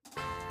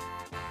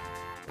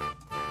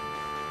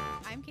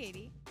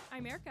Katie.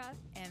 I'm Erica.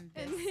 And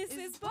And this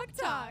is Book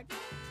Talk.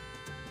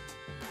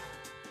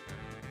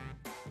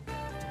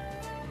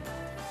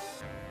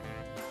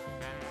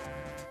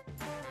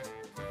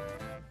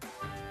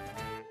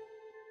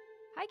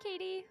 Hi,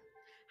 Katie.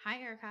 Hi,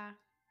 Erica.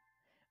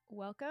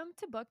 Welcome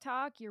to Book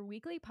Talk, your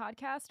weekly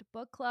podcast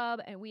book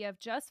club. And we have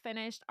just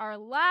finished our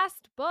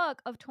last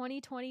book of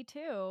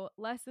 2022,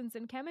 Lessons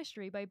in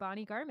Chemistry by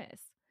Bonnie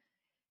Garmis.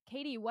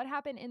 Katie, what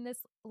happened in this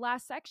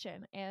last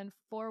section? And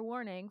fair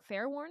warning,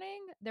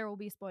 there will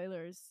be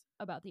spoilers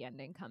about the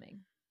ending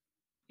coming.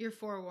 You're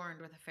forewarned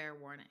with a fair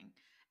warning.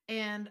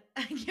 And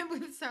I can't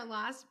believe it's our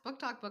last Book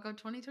Talk book of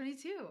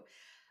 2022.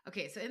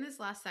 Okay, so in this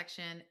last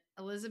section,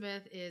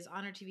 Elizabeth is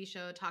on her TV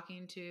show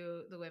talking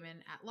to the women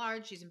at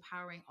large. She's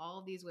empowering all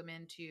of these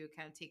women to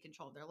kind of take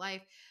control of their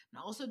life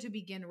and also to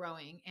begin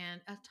rowing.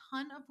 And a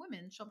ton of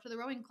women show up to the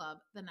rowing club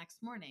the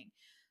next morning.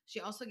 She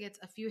also gets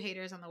a few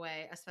haters on the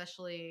way,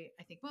 especially,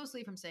 I think,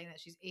 mostly from saying that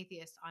she's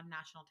atheist on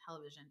national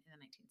television in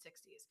the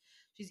 1960s.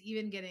 She's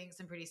even getting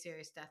some pretty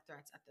serious death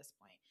threats at this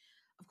point.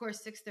 Of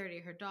course,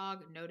 6:30, her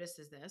dog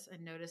notices this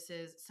and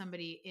notices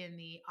somebody in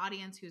the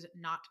audience who's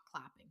not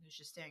clapping, who's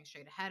just staring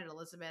straight ahead at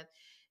Elizabeth,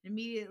 and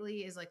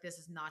immediately is like, this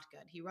is not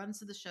good. He runs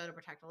to the show to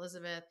protect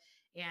Elizabeth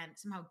and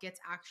somehow gets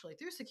actually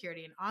through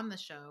security and on the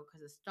show because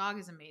this dog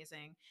is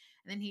amazing.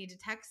 And then he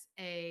detects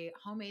a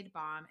homemade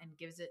bomb and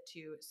gives it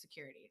to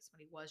security.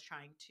 Somebody was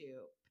trying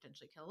to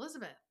potentially kill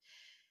Elizabeth.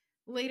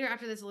 Later,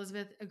 after this,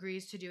 Elizabeth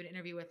agrees to do an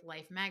interview with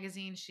Life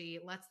magazine. She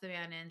lets the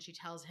man in. She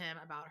tells him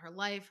about her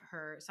life,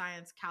 her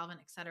science, Calvin,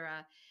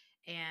 etc.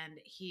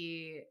 And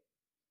the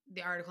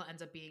article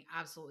ends up being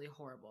absolutely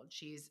horrible.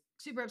 She's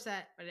super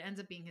upset, but it ends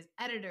up being his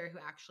editor who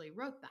actually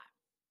wrote that.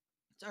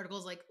 This article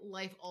is like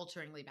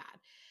life-alteringly bad.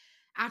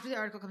 After the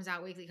article comes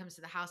out, Wakely comes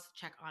to the house to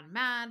check on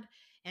Mad,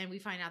 and we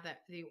find out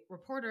that the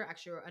reporter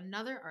actually wrote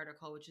another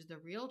article, which is the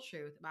real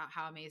truth about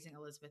how amazing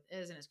Elizabeth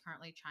is and is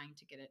currently trying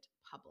to get it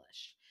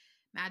published.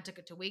 Mad took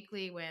it to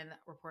Wakely when the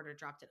reporter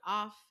dropped it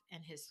off,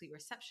 and his sweet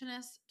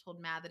receptionist told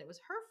Mad that it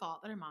was her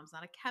fault that her mom's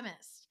not a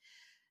chemist.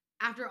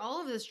 After all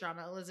of this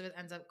drama, Elizabeth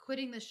ends up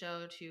quitting the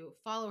show to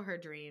follow her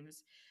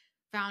dreams,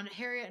 found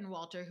Harriet and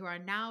Walter, who are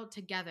now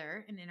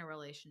together and in a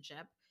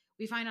relationship.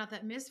 We find out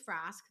that Miss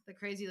Frask, the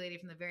crazy lady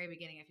from the very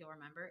beginning, if you'll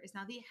remember, is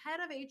now the head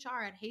of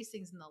HR at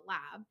Hastings in the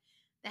lab.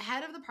 The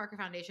head of the Parker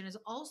Foundation is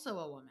also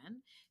a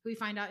woman, who we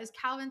find out is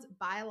Calvin's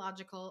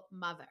biological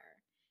mother.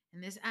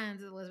 And this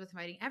ends with Elizabeth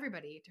inviting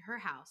everybody to her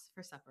house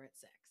for supper at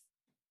 6.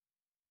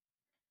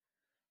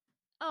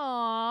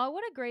 Aw,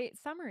 what a great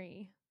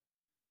summary.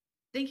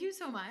 Thank you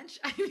so much.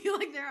 I feel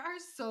like there are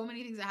so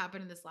many things that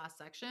happen in this last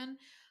section.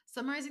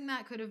 Summarizing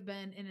that could have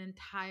been an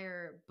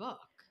entire book.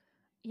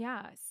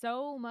 Yeah,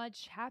 so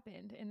much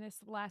happened in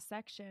this last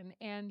section,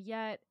 and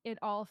yet it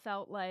all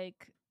felt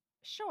like,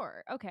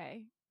 sure,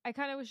 okay. I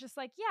kind of was just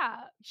like,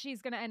 yeah,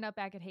 she's going to end up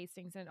back at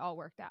Hastings, and it all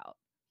worked out.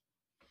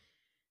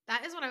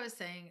 That is what I was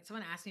saying.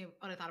 Someone asked me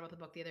what I thought about the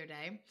book the other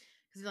day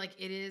because like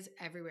it is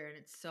everywhere and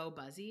it's so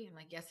buzzy. I'm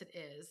like, yes, it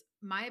is.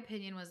 My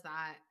opinion was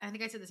that, I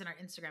think I said this in our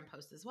Instagram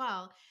post as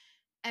well.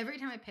 Every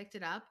time I picked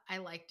it up, I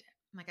liked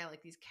it. Like, I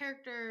like these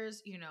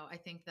characters. I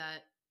think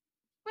that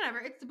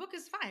whatever, the book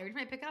is fine. Every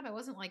time I pick it up, I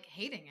wasn't like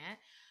hating it.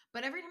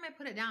 But every time I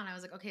put it down, I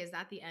was like, okay, is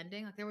that the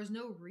ending? Like, there was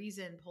no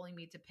reason pulling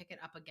me to pick it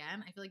up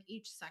again. I feel like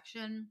each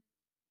section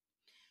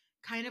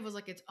kind of was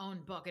like its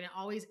own book and it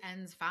always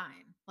ends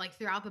fine. Like,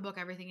 throughout the book,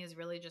 everything is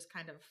really just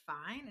kind of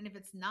fine. And if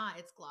it's not,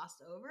 it's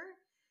glossed over.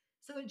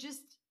 So it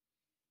just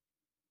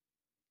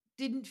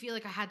didn't feel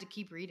like I had to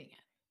keep reading it.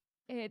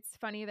 It's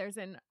funny, there's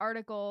an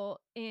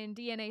article in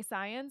DNA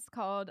Science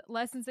called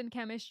Lessons in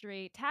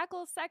Chemistry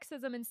Tackles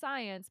Sexism in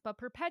Science but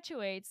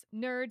Perpetuates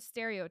Nerd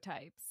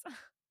Stereotypes.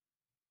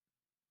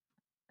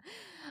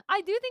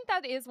 I do think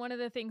that is one of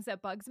the things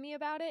that bugs me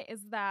about it is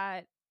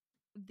that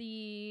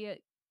there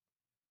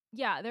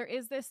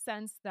is this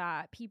sense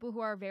that people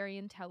who are very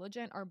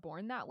intelligent are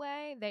born that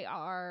way. They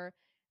are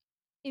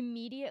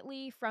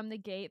immediately from the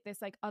gate this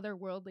like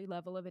otherworldly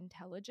level of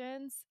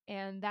intelligence,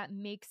 and that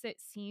makes it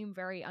seem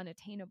very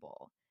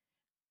unattainable.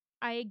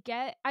 I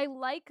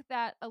like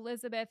that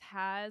Elizabeth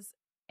has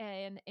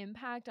an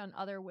impact on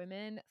other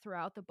women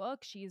throughout the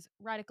book. She's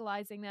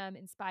radicalizing them,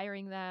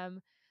 inspiring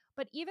them.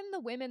 But even the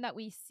women that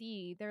we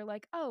see, they're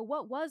like, oh,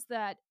 what was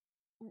that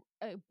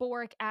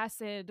boric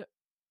acid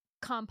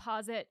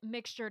composite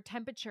mixture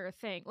temperature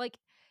thing? Like,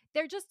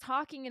 they're just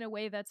talking in a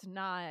way that's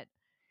not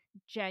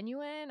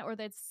genuine or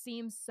that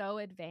seems so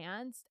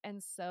advanced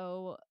and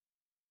so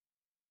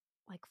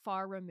like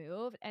far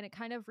removed, and it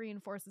kind of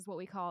reinforces what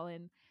we call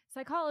in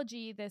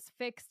psychology this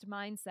fixed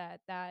mindset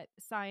that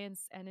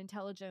science and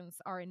intelligence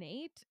are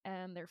innate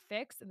and they're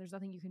fixed and there's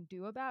nothing you can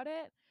do about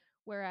it,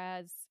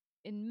 whereas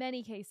in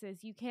many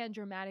cases you can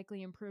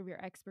dramatically improve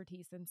your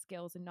expertise and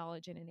skills and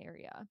knowledge in an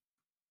area.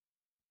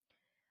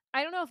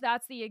 I don't know if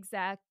that's the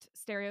exact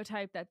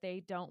stereotype that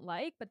they don't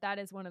like, but that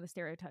is one of the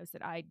stereotypes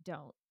that I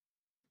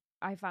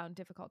found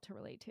difficult to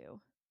relate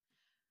to.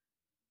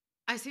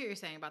 I see what you're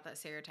saying about that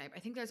stereotype. I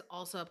think there's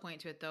also a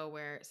point to it though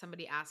where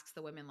somebody asks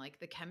the women like,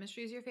 the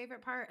chemistry is your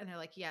favorite part, and they're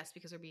like, yes,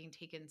 because they're being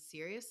taken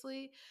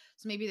seriously.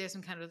 So maybe there's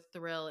some kind of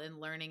thrill in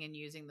learning and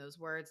using those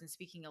words and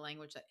speaking a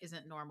language that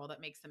isn't normal that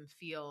makes them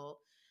feel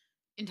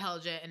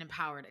intelligent and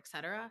empowered,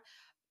 etc.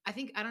 I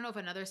think I don't know if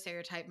another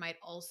stereotype might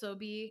also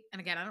be, and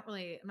again, I'm not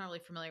really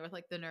familiar with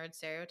like the nerd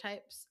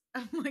stereotypes,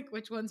 like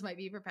which ones might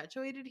be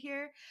perpetuated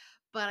here,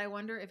 but I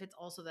wonder if it's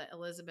also that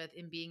Elizabeth,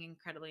 in being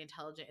incredibly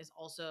intelligent, is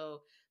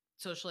also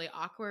socially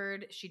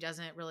awkward. She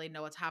doesn't really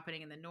know what's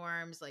happening in the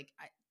norms, like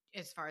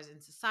as far as in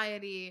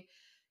society.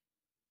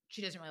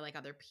 She doesn't really like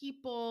other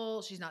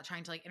people. She's not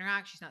trying to like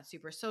interact. She's not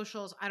super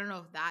social. So I don't know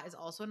if that is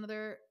also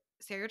another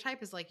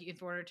stereotype. Is like in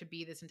order to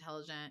be this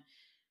intelligent,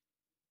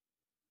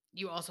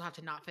 you also have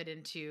to not fit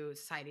into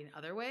society in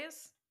other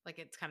ways. Like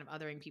it's kind of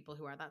othering people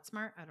who are that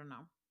smart. I don't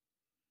know.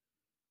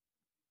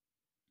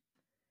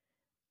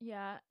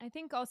 Yeah, I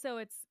think also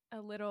it's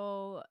a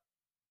little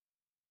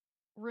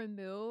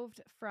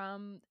removed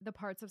from the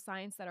parts of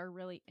science that are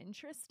really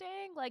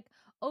interesting. Like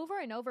over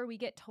and over, we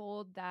get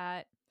told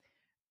that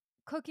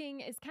cooking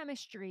is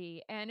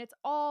chemistry and it's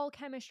all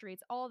chemistry.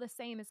 It's all the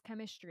same as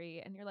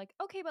chemistry. And you're like,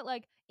 okay, but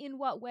like in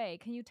what way?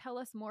 Can you tell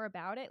us more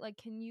about it? Like,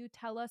 can you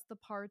tell us the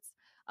parts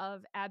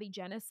of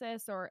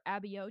abigenesis or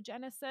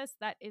abiogenesis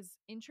that is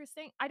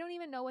interesting? I don't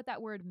even know what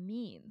that word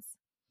means.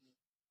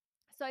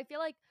 So I feel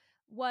like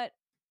what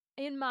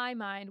in my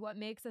mind, what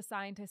makes a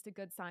scientist a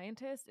good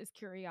scientist is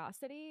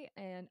curiosity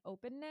and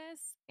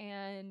openness.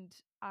 And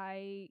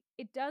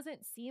it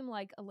doesn't seem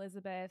like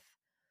Elizabeth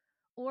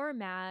or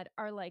Mad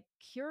are like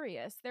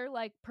curious. They're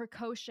like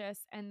precocious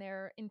and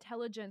their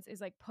intelligence is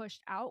like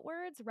pushed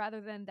outwards rather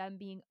than them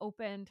being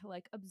open to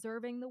like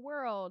observing the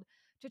world,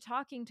 to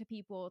talking to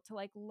people, to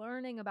like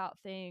learning about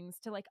things,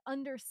 to like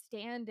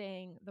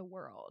understanding the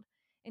world.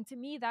 And to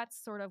me,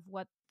 that's sort of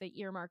what the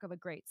earmark of a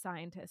great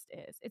scientist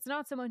is. It's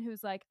not someone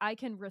who's like, I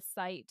can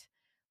recite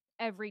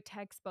every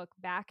textbook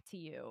back to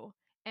you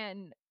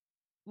and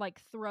like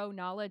throw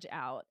knowledge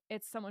out.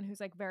 It's someone who's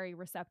like very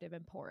receptive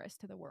and porous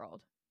to the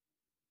world.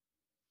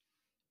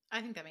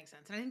 I think that makes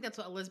sense. And I think that's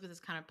what Elizabeth is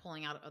kind of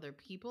pulling out of other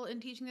people in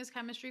teaching this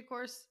chemistry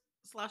course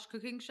slash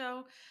cooking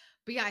show.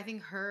 But yeah, I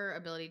think her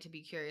ability to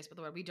be curious about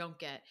the world we don't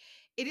get.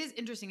 It is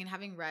interesting. And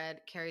having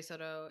read Carrie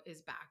Soto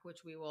is Back,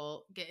 which we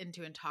will get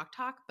into in Talk,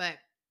 but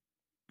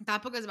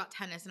that book is about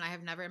tennis, and I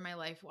have never in my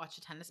life watched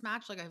a tennis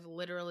match. Like I have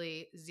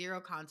literally zero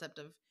concept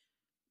of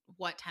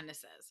what tennis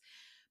is.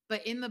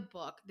 But in the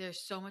book, there's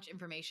so much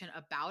information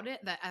about it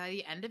that at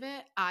the end of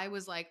it, I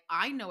was like,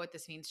 I know what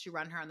this means to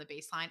run her on the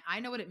baseline. I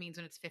know what it means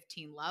when it's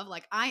 15 love.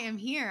 Like, I am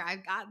here.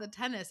 I've got the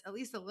tennis, at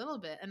least a little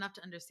bit, enough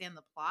to understand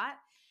the plot.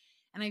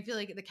 And I feel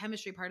like the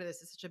chemistry part of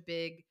this is such a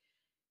big,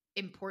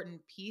 important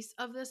piece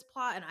of this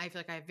plot. And I feel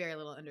like I have very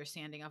little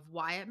understanding of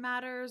why it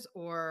matters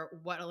or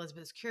what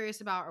Elizabeth is curious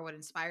about or what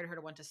inspired her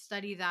to want to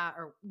study that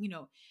or,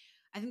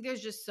 I think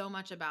there's just so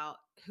much about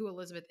who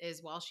Elizabeth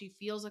is. While she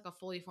feels like a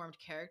fully formed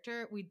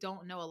character, we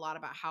don't know a lot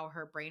about how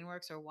her brain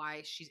works or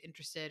why she's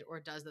interested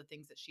or does the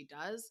things that she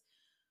does.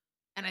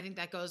 And I think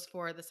that goes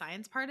for the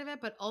science part of it,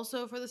 but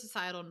also for the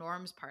societal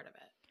norms part of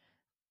it.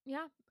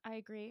 Yeah, I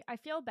agree. I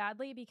feel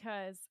badly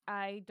because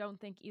I don't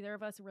think either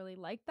of us really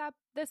like that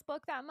this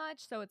book that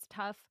much, so it's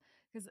tough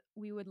because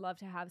we would love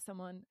to have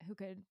someone who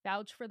could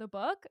vouch for the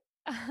book.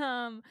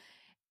 Um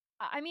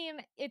I mean,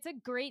 it's a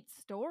great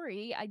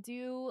story. I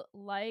do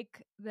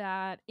like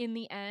that in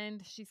the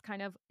end she's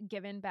kind of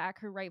given back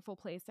her rightful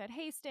place at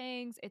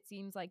Hastings. It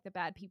seems like the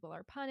bad people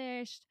are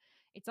punished.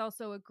 It's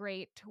also a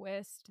great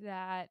twist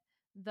that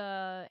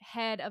the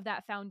head of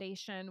that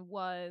foundation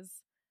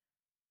was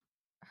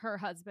her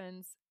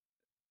husband's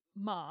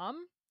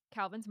mom,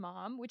 Calvin's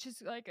mom, which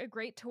is like a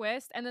great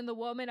twist. And then the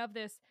woman of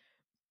this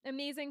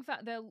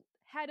the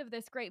head of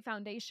this great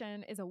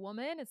foundation is a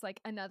woman. It's like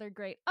another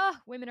great,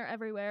 women are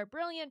everywhere.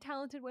 Brilliant,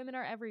 talented women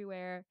are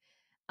everywhere.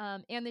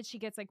 And then she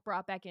gets like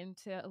brought back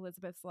into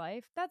Elizabeth's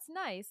life. That's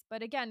nice.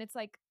 But again, it's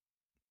like,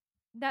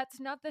 that's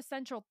not the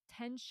central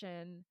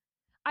tension.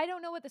 I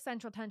don't know what the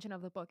central tension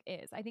of the book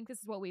is. I think this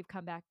is what we've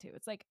come back to.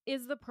 It's like,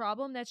 is the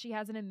problem that she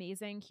has an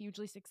amazing,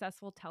 hugely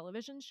successful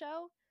television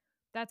show?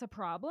 That's a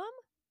problem?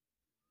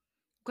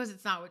 Because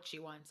it's not what she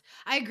wants.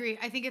 I agree.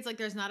 I think it's like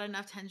there's not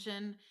enough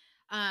tension.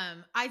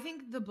 I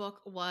think the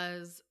book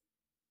was,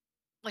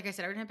 like I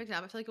said, every time I picked it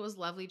up, I feel like it was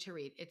lovely to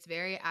read. It's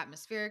very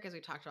atmospheric, as we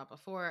talked about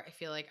before. I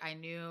feel like I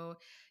knew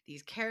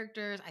these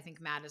characters. I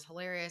think Matt is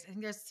hilarious. I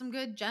think there's some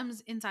good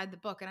gems inside the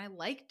book, and I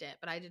liked it,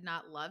 but I did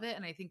not love it.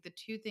 And I think the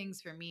two things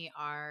for me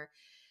are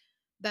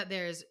that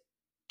there's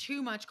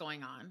too much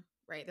going on,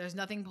 right? There's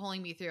nothing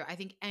pulling me through. I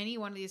think any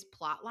one of these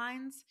plot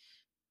lines,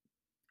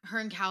 her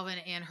and Calvin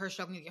and her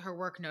showing her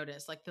work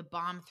notice, like the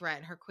bomb threat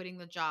and her quitting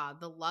the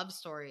job, the love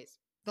stories,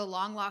 the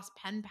long lost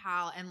pen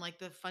pal, and like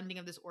the funding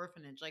of this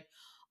orphanage. Like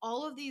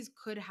all of these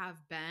could have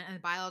been, and the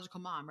biological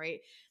mom,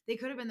 right? They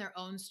could have been their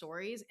own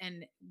stories,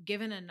 and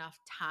given enough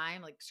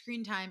time, like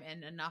screen time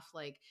and enough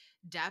like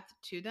depth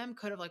to them,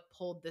 could have like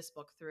pulled this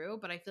book through.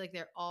 But I feel like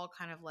they're all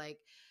kind of like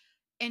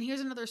and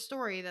here's another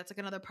story that's like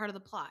another part of the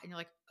plot, and you're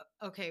like,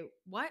 Okay,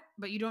 what?"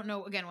 But you don't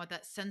know again what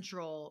that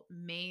central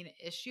main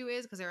issue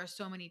is, because there are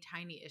so many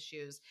tiny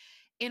issues,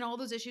 and all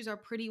those issues are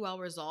pretty well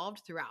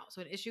resolved throughout.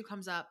 So an issue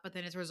comes up, but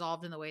then it's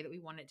resolved in the way that we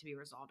want it to be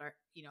resolved. Or,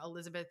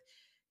 Elizabeth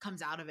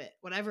comes out of it,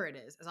 whatever it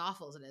is, as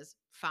awful as it is,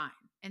 fine.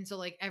 And so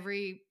like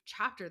every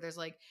chapter, there's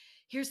like,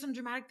 here's some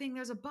dramatic thing,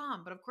 there's a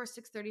bomb, but of course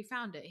 6:30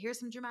 found it. Here's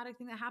some dramatic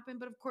thing that happened,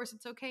 but of course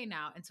it's okay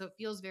now. And so it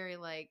feels very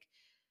like,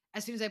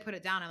 as soon as I put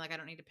it down, I'm like, I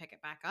don't need to pick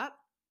it back up.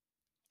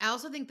 I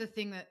also think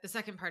the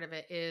second part of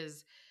it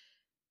is,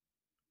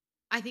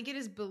 I think it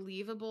is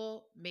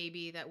believable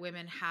maybe that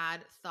women had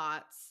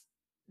thoughts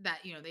that,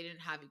 they didn't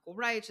have equal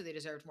rights, or they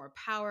deserved more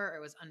power, or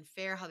it was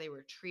unfair how they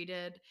were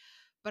treated.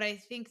 But I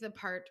think the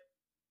part,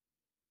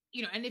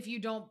 and if you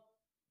don't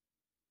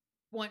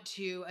want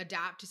to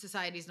adapt to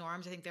society's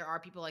norms, I think there are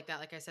people like that,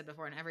 like I said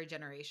before, in every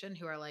generation,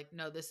 who are like,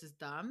 no, this is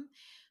dumb.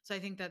 So I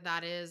think that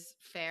that is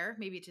fair,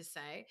 maybe to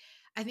say.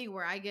 I think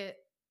where I get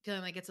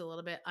feeling like it's a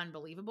little bit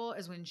unbelievable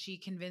is when she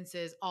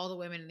convinces all the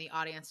women in the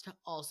audience to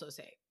also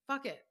say,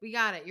 fuck it, we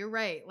got it, you're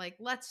right, like,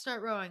 let's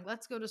start rowing,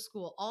 let's go to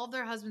school. All of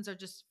their husbands are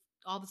just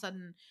all of a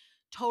sudden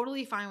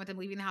totally fine with them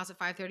leaving the house at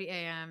 5:30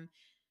 a.m.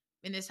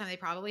 And this time they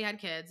probably had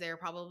kids. They were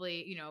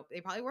probably, they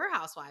probably were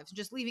housewives,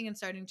 just leaving and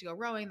starting to go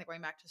rowing. They're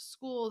going back to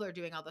school. They're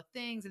doing all the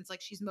things. And it's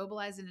like she's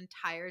mobilized an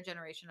entire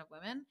generation of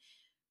women.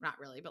 Not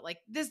really, but like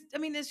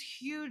this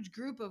huge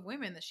group of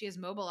women that she has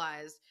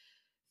mobilized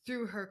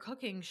through her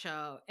cooking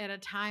show at a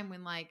time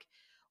when, like,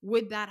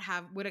 would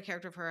a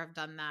character of her have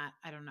done that?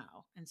 I don't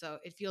know. And so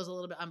it feels a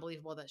little bit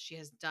unbelievable that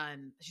she's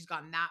gotten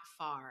that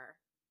far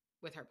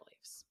with her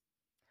beliefs.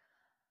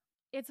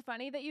 It's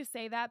funny that you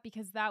say that,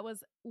 because that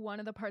was one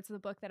of the parts of the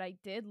book that I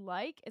did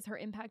like, is her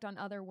impact on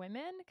other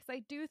women. Because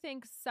I do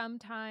think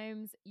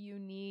sometimes you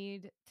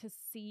need to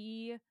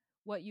see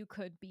what you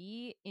could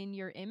be in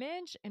your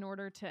image in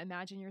order to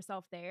imagine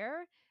yourself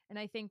there. And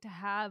I think to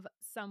have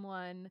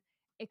someone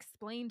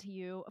explain to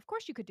you, of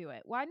course you could do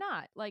it. Why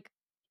not? Like,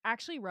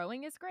 actually,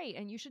 rowing is great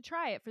and you should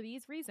try it for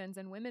these reasons,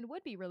 and women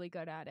would be really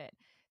good at it.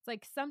 It's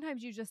like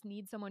sometimes you just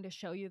need someone to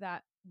show you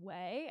that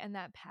way and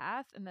that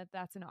path, and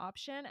that's an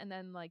option, and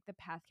then like the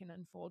path can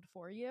unfold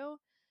for you,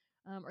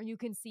 or you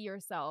can see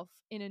yourself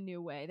in a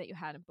new way that you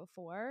hadn't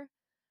before.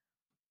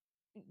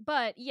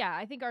 But yeah,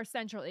 I think our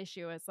central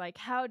issue is like,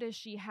 how does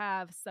she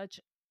have such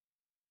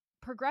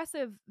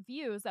progressive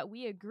views that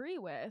we agree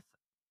with,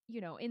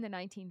 in the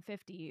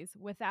 1950s,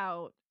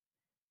 without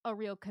a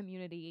real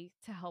community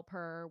to help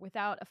her,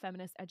 without a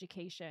feminist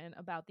education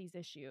about these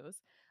issues?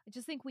 I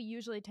just think we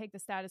usually take the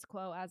status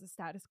quo as a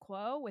status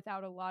quo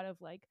without a lot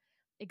of like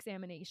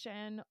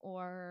examination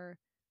or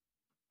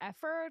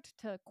effort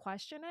to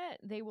question it.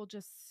 They will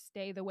just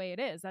stay the way it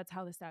is. That's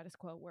how the status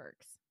quo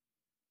works.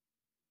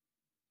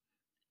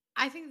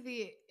 I think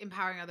the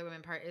empowering other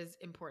women part is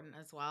important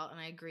as well. And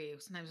I agree.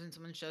 Sometimes when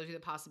someone shows you the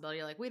possibility,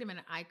 you're like, wait a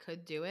minute, I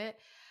could do it.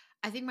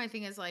 I think my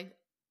thing is like,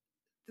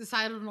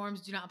 societal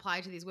norms do not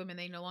apply to these women.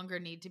 They no longer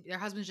need to their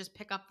husbands just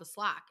pick up the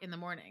slack in the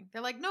morning.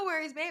 They're like, no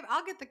worries, babe,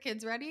 I'll get the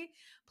kids ready.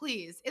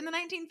 Please. In the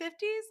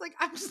 1950s, like,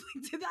 I'm just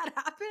like, did that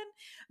happen?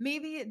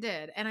 Maybe it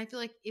did. And I feel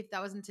like if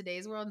that was in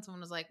today's world and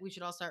someone was like, we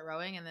should all start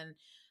rowing, and then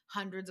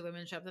hundreds of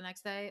women show up the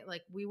next day,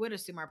 like, we would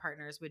assume our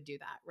partners would do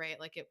that, right?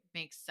 Like, it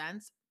makes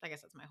sense. I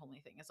guess that's my only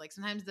thing. It's like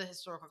sometimes the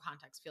historical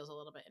context feels a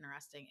little bit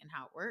interesting in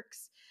how it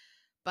works.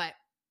 But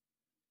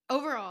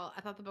overall,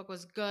 I thought the book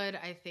was good.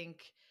 I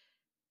think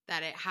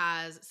that it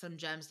has some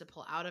gems to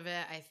pull out of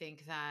it. I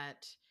think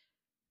that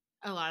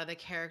a lot of the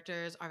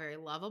characters are very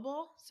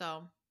lovable.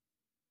 So,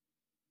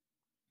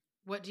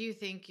 what do you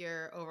think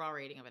your overall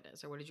rating of it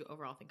is, or what did you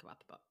overall think about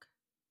the book?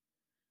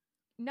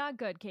 Not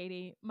good,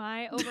 Katie.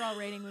 My overall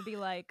rating would be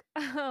like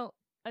a 2.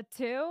 I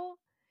thought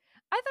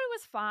it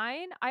was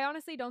fine. I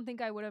honestly don't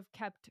think I would have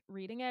kept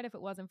reading it if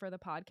it wasn't for the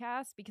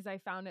podcast, because I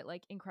found it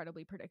like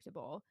incredibly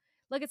predictable.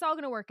 Like, it's all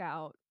going to work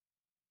out.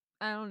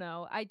 I don't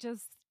know.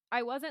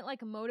 I wasn't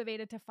like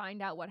motivated to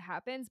find out what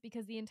happens,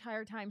 because the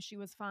entire time she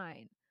was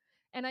fine.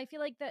 And I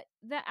feel like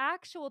the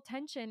actual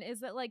tension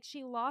is that like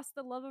she lost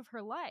the love of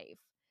her life,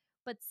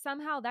 but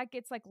somehow that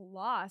gets like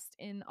lost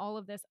in all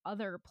of this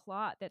other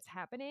plot that's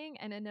happening,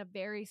 and in a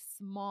very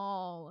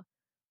small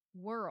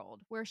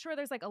world where, sure,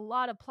 there's like a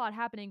lot of plot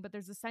happening, but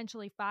there's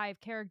essentially 5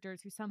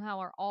 characters who somehow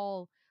are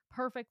all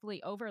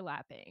perfectly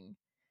overlapping.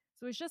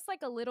 So it's just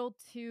like a little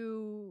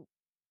too,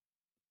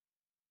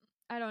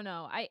 I don't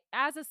know.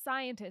 As a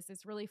scientist,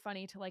 it's really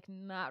funny to like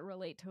not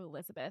relate to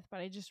Elizabeth, but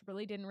I just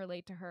really didn't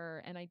relate to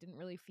her, and I didn't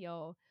really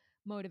feel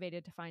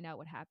motivated to find out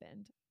what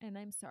happened. And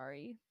I'm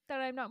sorry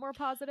that I'm not more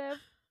positive.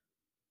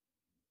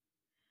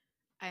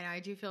 I know,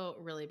 I do feel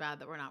really bad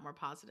that we're not more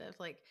positive.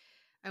 Like,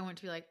 I want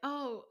to be like,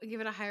 oh,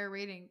 give it a higher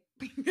rating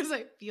because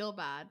I feel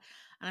bad.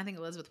 And I think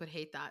Elizabeth would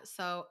hate that.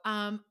 So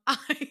I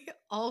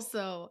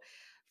also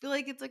feel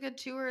like it's like a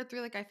 2 or a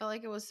 3. Like, I felt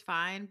like it was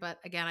fine, but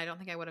again, I don't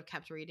think I would have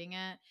kept reading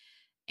it.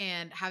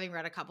 And having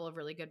read a couple of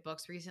really good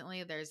books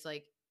recently, there's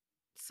like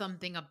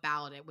something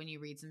about it when you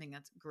read something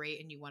that's great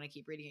and you want to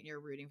keep reading it and you're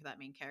rooting for that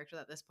main character,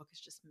 that this book is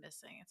just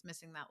missing. It's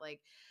missing that like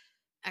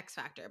X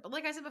Factor. But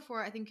like I said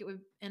before, I think it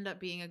would end up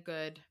being a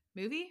good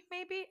movie,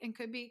 maybe, and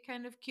could be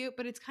kind of cute.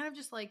 But it's kind of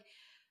just like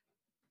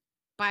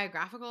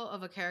biographical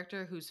of a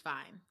character who's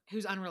fine,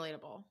 who's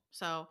unrelatable.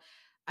 So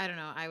I don't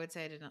know. I would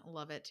say I didn't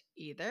love it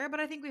either, but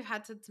I think we've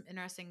had some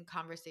interesting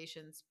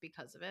conversations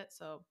because of it.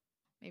 So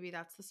maybe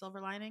that's the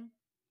silver lining.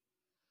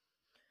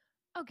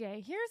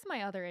 Okay, here's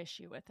my other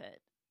issue with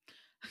it.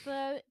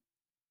 The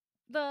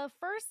the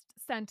first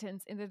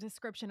sentence in the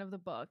description of the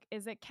book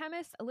is that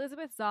chemist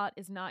Elizabeth Zott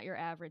is not your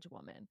average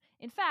woman.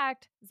 In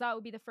fact, Zott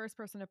would be the first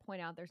person to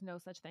point out there's no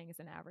such thing as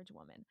an average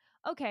woman.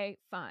 Okay,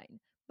 fine.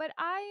 But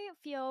I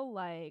feel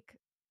like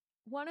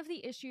one of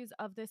the issues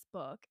of this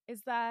book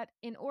is that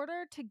in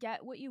order to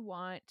get what you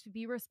want, to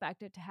be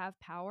respected, to have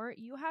power,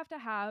 you have to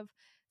have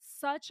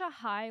such a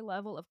high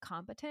level of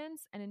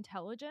competence and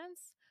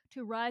intelligence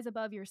to rise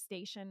above your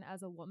station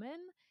as a woman.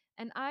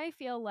 And I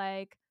feel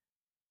like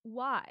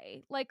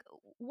why? Like,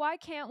 why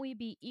can't we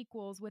be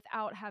equals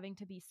without having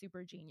to be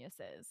super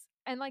geniuses?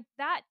 And like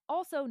that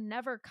also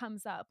never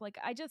comes up. Like,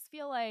 I just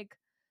feel like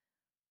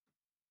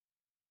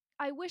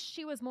I wish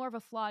she was more of a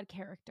flawed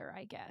character,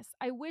 I guess.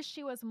 I wish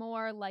she was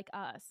more like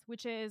us,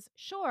 which is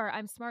sure,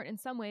 I'm smart in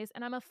some ways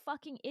and I'm a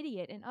fucking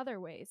idiot in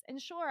other ways.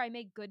 And sure, I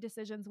make good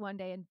decisions one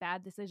day and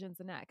bad decisions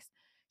the next.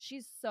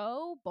 She's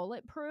so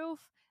bulletproof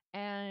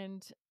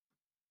and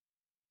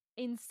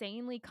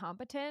insanely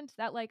competent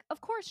that, like,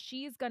 of course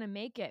she's gonna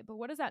make it, but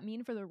what does that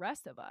mean for the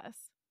rest of us?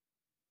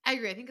 I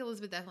agree. I think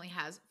Elizabeth definitely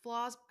has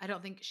flaws. I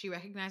don't think she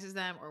recognizes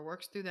them or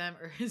works through them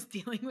or is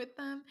dealing with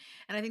them.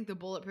 And I think the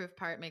bulletproof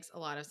part makes a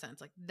lot of sense.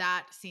 Like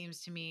that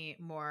seems to me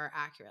more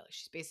accurate. Like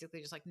she's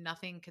basically just like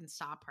nothing can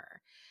stop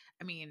her.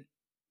 I mean,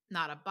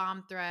 not a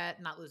bomb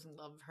threat, not losing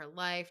love of her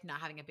life, not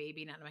having a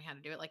baby, not knowing how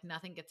to do it. Like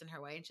nothing gets in her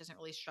way. And she doesn't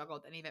really struggle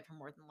with any of it for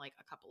more than like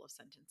a couple of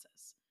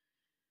sentences.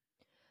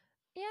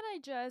 And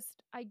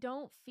I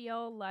don't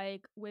feel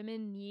like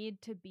women need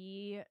to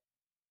be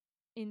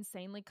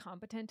insanely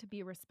competent to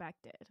be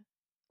respected.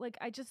 Like,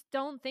 I just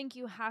don't think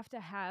you have to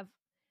have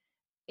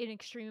an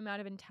extreme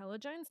amount of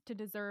intelligence to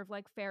deserve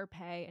like fair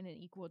pay and an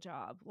equal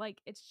job. Like,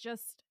 it's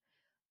just,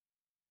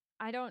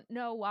 I don't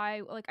know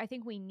why. Like, I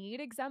think we need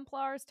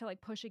exemplars to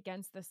like push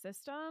against the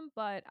system,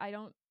 but I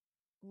don't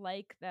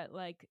like that,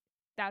 like,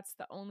 that's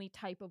the only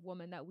type of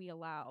woman that we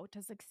allow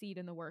to succeed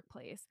in the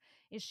workplace.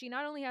 Is she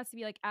not only has to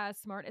be like as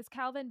smart as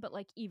Calvin, but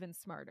like even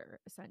smarter,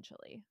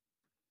 essentially.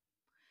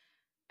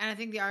 And I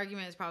think the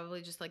argument is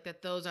probably just like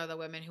that those are the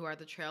women who are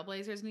the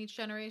trailblazers in each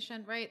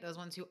generation, right? Those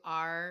ones who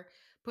are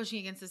pushing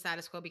against the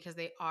status quo because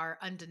they are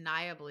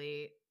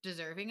undeniably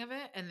deserving of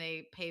it and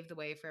they pave the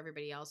way for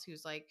everybody else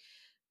who's like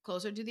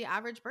closer to the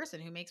average person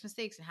who makes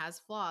mistakes and has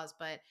flaws.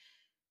 But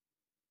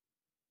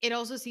it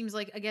also seems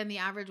like, again, the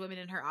average women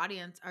in her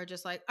audience are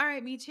just like, all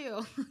right, me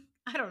too.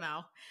 I don't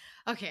know.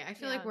 Okay. I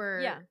feel like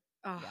Yeah. Yeah.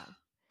 oh, Yeah.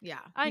 yeah,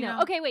 I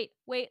know. Okay,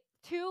 wait.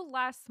 Two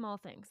last small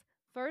things.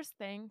 First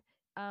thing,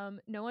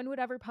 no one would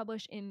ever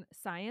publish in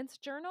Science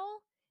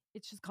Journal.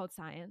 It's just called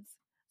Science.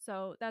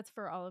 So that's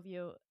for all of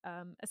you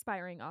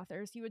aspiring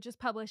authors. You would just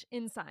publish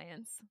in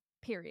Science,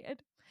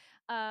 period.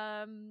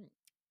 Um,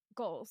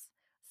 Goals.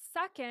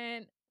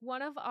 Second,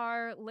 one of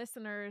our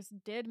listeners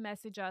did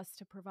message us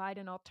to provide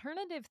an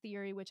alternative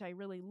theory, which I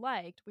really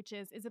liked, which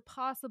is it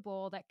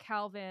possible that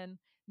Calvin,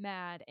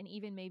 Mad, and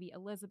even maybe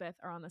Elizabeth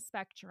are on the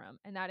spectrum?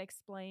 And that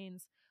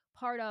explains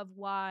part of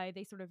why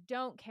they sort of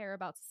don't care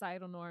about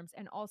societal norms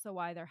and also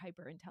why they're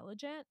hyper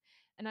intelligent.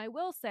 And I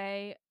will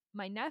say,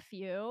 my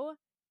nephew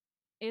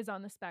is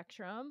on the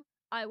spectrum.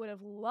 I would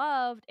have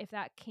loved if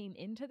that came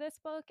into this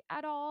book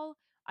at all.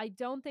 I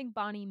don't think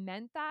Bonnie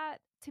meant that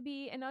to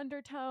be an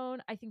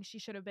undertone. I think she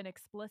should have been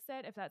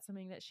explicit if that's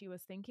something that she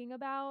was thinking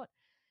about.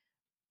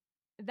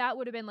 That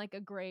would have been like a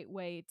great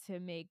way to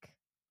make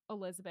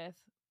Elizabeth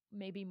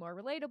maybe more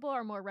relatable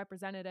or more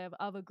representative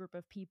of a group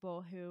of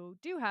people who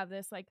do have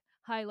this like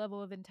high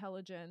level of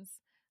intelligence,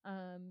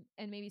 and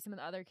maybe some of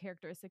the other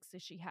characteristics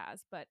that she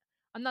has. But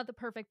I'm not the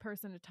perfect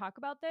person to talk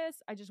about this.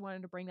 I just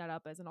wanted to bring that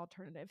up as an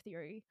alternative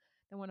theory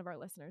that one of our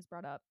listeners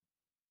brought up.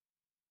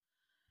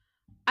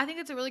 I think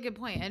it's a really good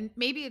point. And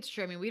maybe it's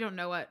true. I mean, we don't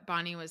know what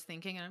Bonnie was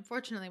thinking. And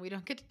unfortunately, we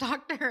don't get to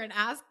talk to her and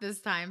ask this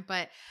time.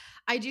 But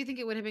I do think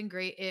it would have been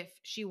great if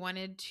she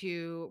wanted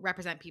to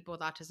represent people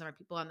with autism or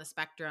people on the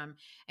spectrum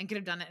and could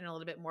have done it in a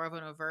little bit more of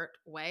an overt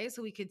way.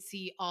 So we could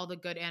see all the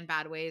good and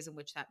bad ways in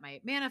which that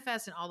might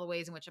manifest and all the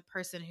ways in which a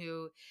person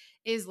who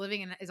is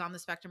living and is on the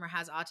spectrum or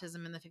has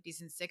autism in the 50s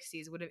and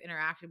 60s would have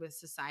interacted with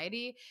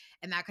society.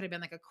 And that could have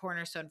been like a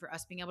cornerstone for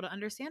us being able to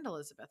understand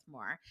Elizabeth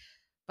more.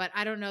 But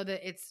I don't know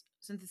that it's,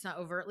 since it's not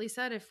overtly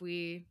said,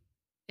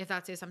 if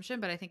that's the assumption,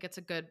 but I think it's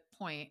a good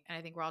point, and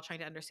I think we're all trying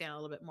to understand a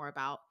little bit more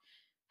about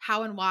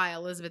how and why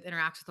Elizabeth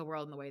interacts with the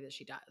world in the way that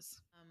she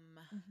does.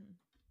 Mm-hmm.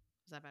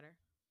 Is that better?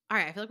 All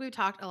right, I feel like we've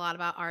talked a lot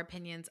about our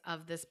opinions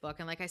of this book.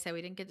 And like I said,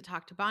 we didn't get to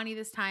talk to Bonnie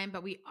this time,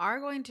 but we are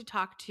going to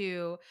talk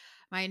to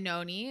my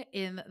Noni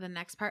in the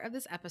next part of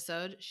this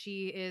episode.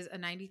 She is a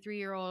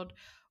 93-year-old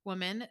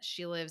woman.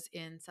 She lives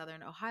in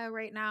Southern Ohio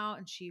right now,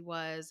 and she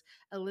was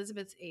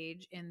Elizabeth's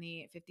age in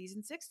the 50s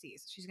and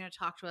 60s. She's going to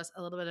talk to us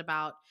a little bit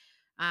about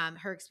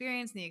her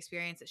experience and the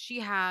experience that she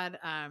had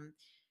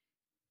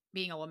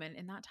being a woman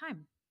in that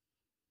time.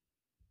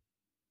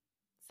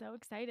 So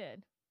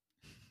excited.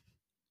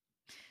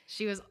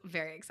 She was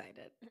very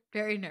excited,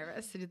 very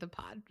nervous to do the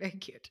pod. Very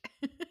cute.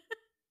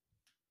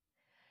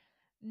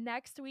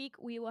 Next week,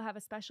 we will have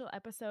a special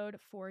episode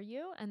for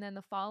you. And then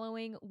the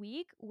following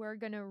week, we're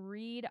going to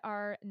read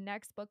our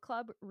next book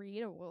club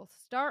read, or we'll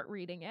start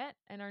reading it.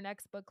 And our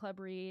next book club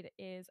read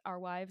is Our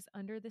Wives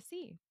Under the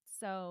Sea.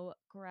 So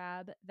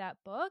grab that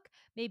book,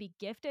 maybe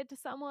gift it to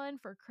someone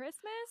for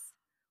Christmas.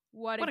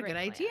 What a good plan.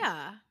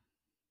 idea.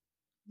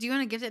 Do you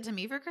want to gift it to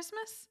me for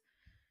Christmas?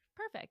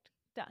 Perfect.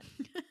 Done.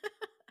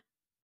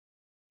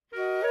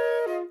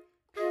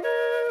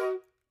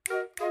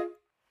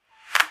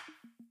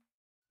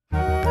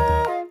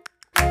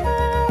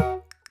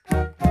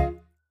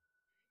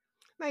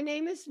 My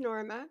name is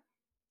Norma.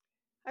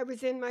 I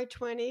was in my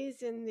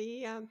 20s in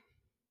the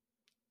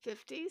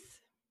 50s.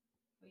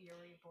 What year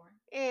were you born?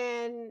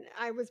 And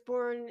I was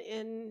born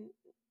in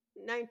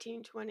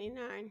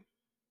 1929.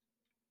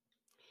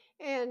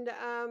 And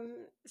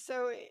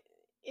so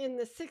in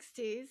the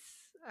 60s,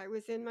 I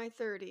was in my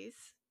 30s.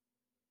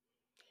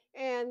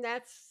 And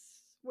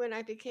that's when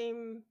I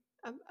became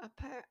a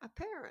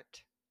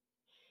parent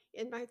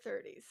in my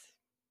 30s.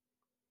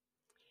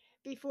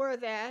 Before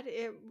that,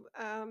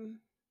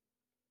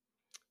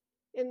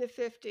 in the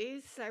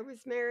 50s, I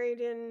was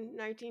married in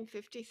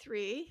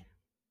 1953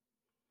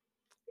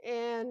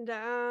 and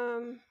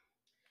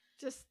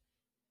just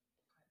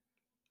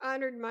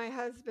honored my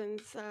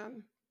husband's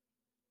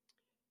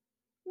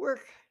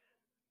work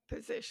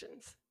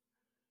positions.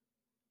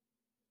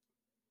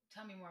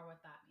 Tell me more what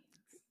that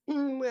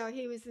means. Well,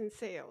 he was in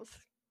sales.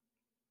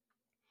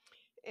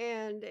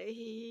 And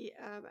he,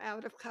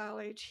 out of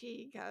college,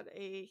 he got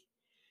a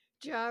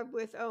job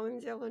with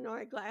Owens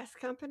Illinois Glass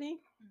Company.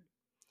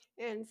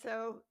 And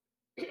so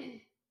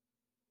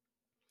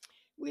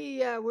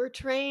we were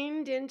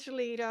trained in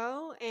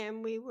Toledo,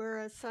 and we were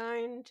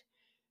assigned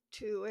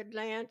to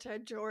Atlanta,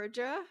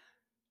 Georgia.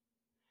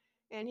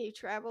 And he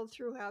traveled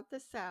throughout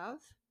the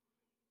South.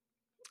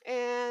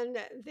 And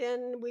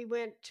then we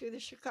went to the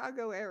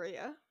Chicago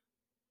area,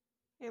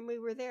 and we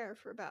were there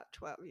for about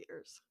 12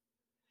 years.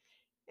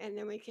 And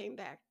then we came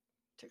back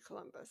to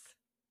Columbus,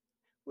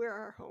 where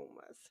our home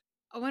was.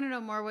 I want to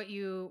know more what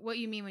you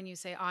mean when you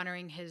say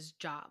honoring his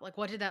job. Like,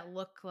 what did that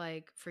look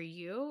like for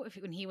you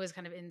when he was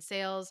kind of in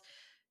sales?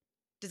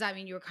 Does that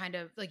mean you were kind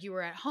of like you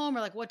were at home,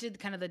 or like what did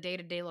kind of the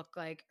day-to-day look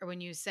like? Or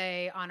when you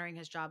say honoring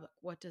his job,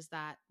 what does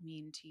that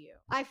mean to you?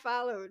 I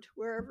followed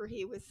wherever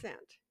he was sent.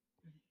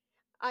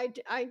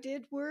 I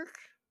did work,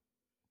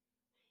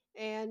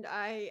 and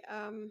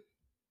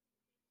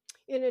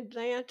in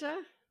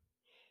Atlanta,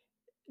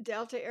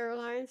 Delta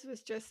Airlines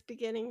was just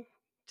beginning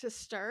to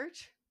start,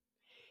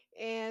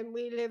 and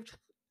we lived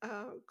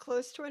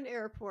close to an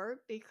airport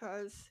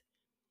because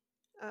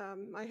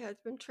my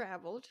husband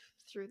traveled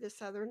through the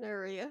southern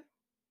area.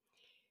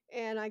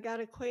 And I got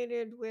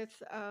acquainted with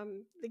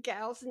the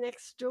gals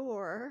next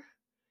door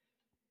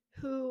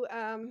who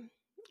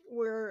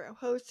were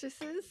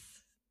hostesses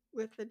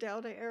with the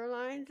Delta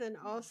Airlines, and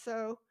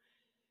also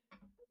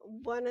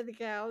one of the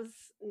gals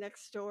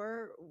next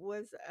door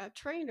was a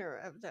trainer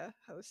of the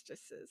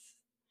hostesses.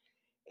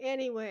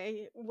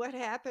 Anyway, what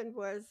happened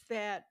was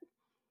that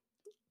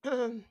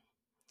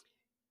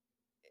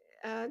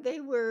they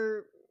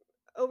were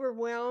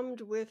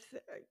overwhelmed with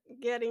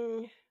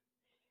getting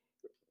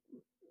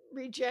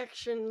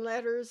rejection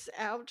letters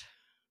out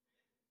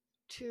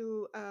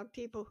to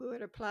people who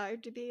had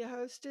applied to be a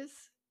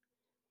hostess.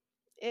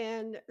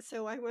 And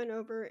so I went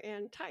over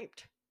and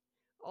typed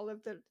all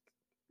of the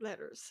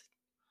letters.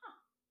 Huh.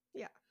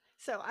 Yeah.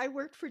 So I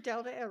worked for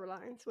Delta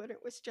Airlines when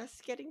it was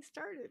just getting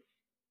started.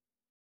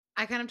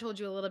 I kind of told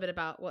you a little bit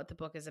about what the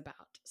book is about.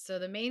 So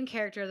the main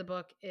character of the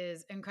book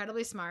is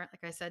incredibly smart.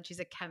 Like I said,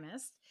 she's a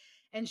chemist,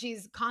 and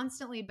she's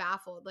constantly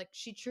baffled. Like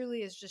she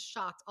truly is just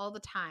shocked all the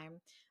time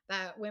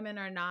that women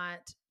are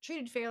not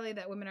treated fairly,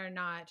 that women are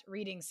not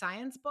reading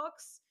science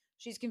books.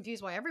 She's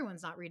confused why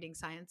everyone's not reading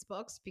science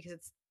books because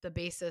it's the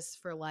basis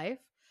for life.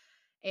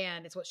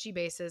 And it's what she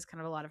bases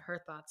kind of a lot of her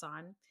thoughts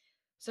on.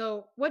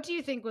 So, what do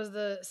you think was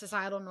the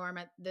societal norm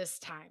at this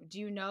time? Did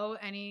you know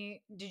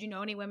any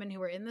women who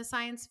were in the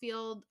science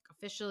field,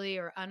 officially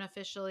or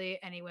unofficially?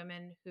 Any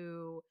women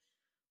who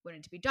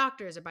wanted to be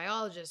doctors or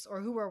biologists,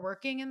 or who were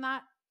working in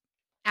that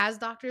as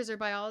doctors or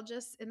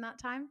biologists in that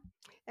time?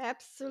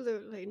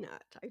 Absolutely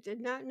not. I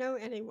did not know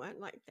anyone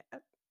like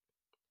that.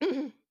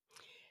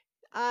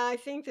 I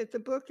think that the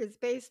book is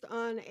based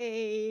on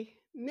a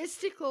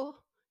mystical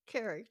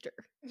character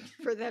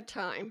for that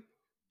time.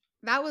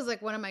 That was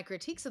like one of my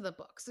critiques of the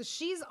book. So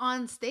she's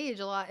on stage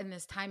a lot in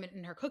this time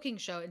in her cooking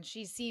show, and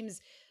she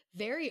seems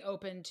very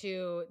open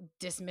to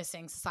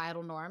dismissing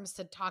societal norms,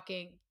 to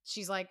talking.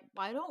 She's like,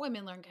 why don't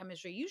women learn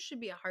chemistry? You should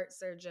be a heart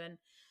surgeon.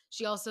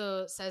 She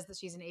also says that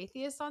she's an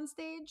atheist on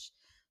stage.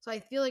 So I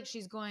feel like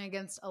she's going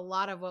against a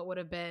lot of what would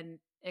have been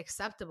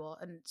acceptable.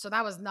 And so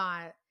that was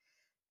not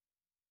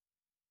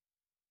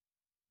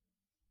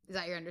Is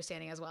that your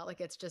understanding as well?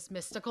 Like it's just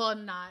mystical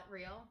and not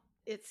real?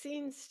 It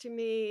seems to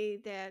me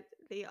that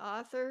the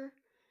author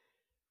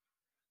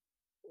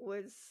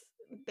was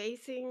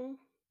basing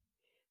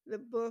the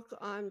book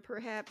on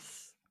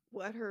perhaps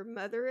what her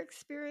mother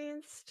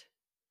experienced,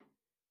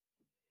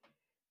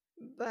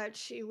 but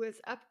she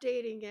was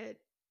updating it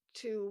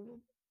to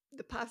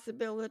the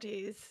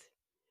possibilities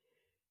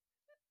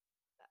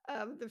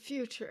of the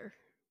future.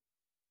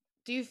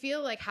 Do you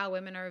feel like how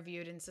women are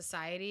viewed in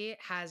society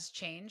has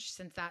changed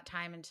since that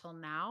time until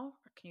now?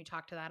 Or can you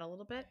talk to that a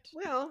little bit?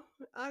 Well,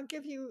 I'll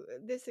give you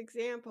this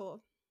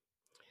example.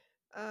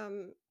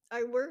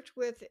 I worked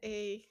with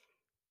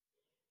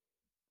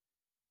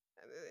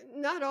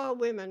not all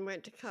women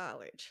went to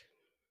college,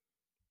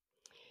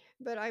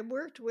 but I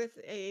worked with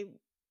a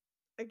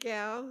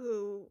gal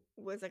who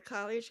was a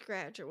college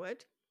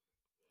graduate,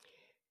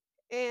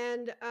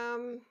 and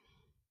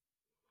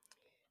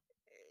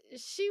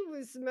she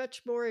was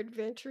much more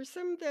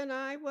adventuresome than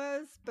I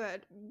was,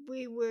 but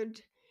we would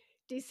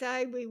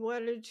decide we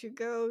wanted to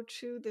go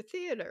to the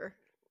theater.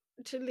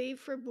 To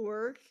leave from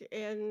work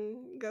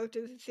and go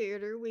to the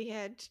theater, we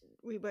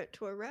went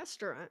to a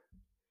restaurant,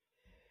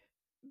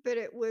 but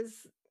it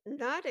was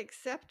not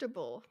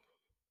acceptable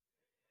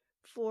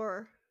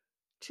for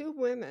two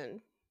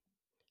women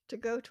to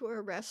go to a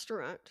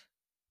restaurant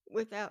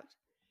without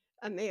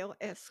a male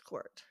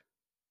escort.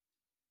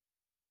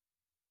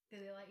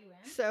 Did they let you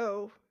in?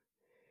 So,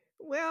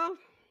 well,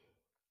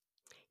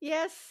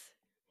 yes,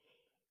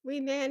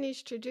 we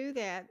managed to do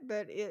that,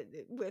 but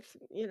with,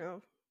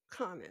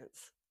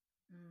 comments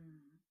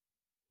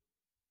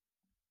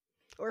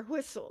or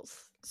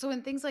whistles. So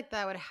when things like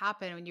that would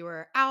happen when you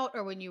were out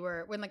or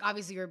when like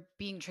obviously you're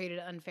being treated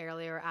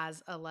unfairly or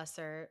as the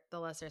lesser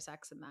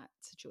sex in that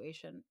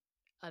situation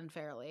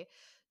unfairly,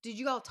 did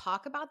you all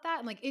talk about that?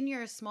 And like in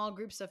your small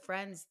groups of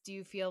friends, do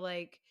you feel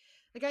like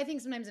I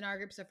think sometimes in our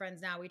groups of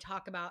friends now we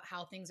talk about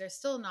how things are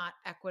still not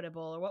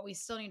equitable or what we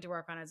still need to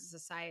work on as a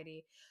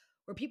society.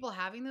 Were people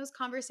having those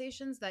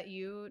conversations that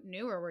you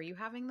knew, or were you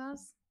having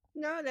those?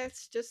 No,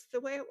 that's just the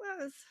way it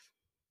was.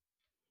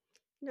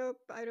 Nope,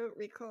 I don't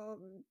recall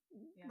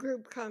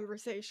group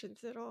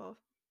conversations at all.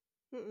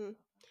 Mm-mm.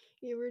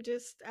 You were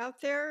just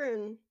out there,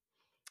 and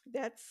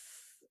that's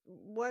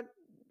what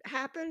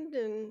happened,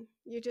 and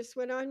you just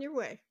went on your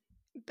way.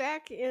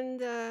 Back in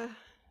the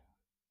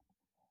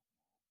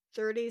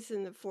 30s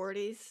and the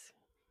 40s,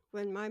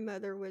 when my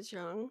mother was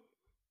young,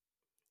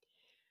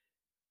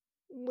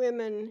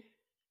 women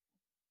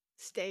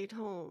stayed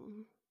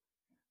home.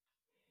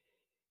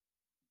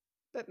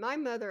 But my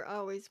mother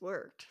always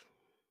worked.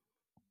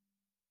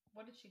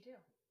 What did she do?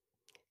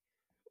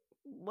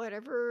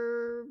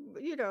 Whatever,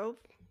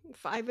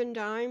 five and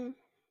dime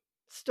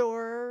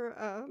store,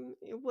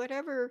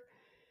 whatever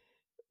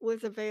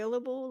was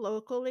available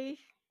locally.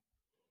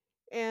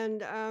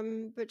 And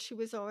but she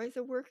was always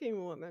a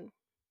working woman,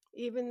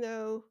 even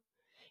though,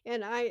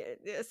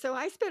 so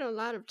I spent a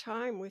lot of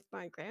time with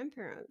my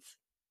grandparents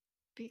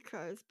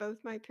because both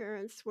my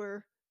parents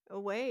were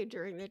away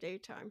during the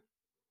daytime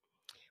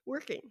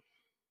working.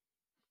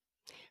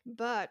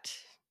 But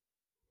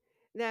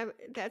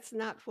that's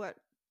not what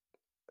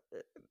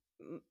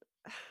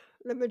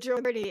the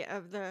majority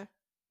of the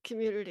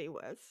community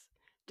was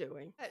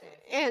doing.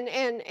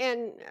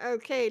 And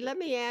okay, let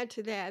me add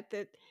to that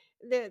the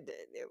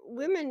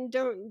women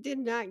did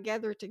not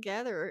gather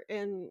together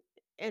and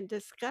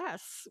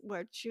discuss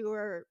what you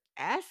are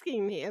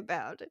asking me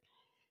about.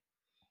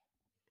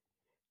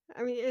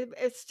 I mean,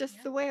 it's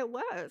just the way it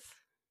was.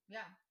 Yeah.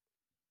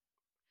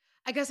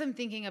 I guess I'm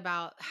thinking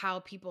about how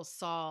people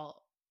saw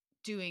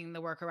doing the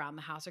work around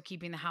the house or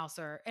keeping the house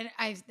and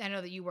I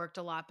know that you worked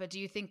a lot, but do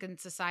you think in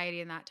society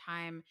in that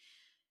time,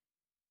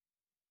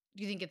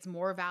 do you think it's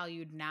more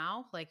valued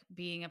now, like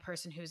being a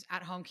person who's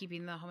at home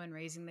keeping the home and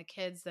raising the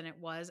kids than it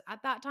was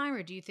at that time?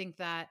 Or do you think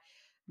that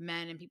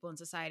men and people in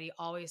society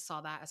always saw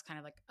that as kind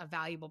of like a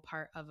valuable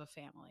part of a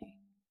family?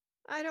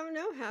 I don't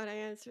know how to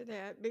answer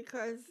that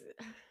because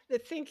the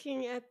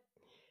thinking at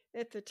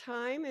the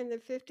time in the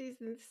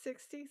 50s and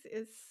 60s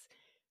is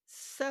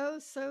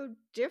so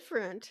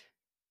different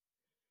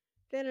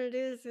than it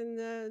is in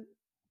the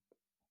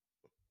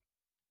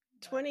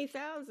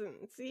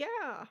 20,000s.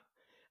 Yeah.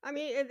 I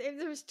mean,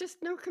 there's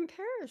just no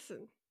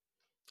comparison.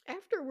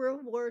 After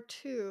World War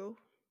II,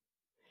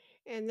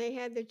 and they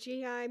had the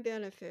GI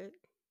benefit,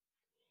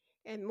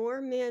 and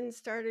more men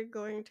started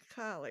going to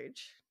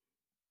college.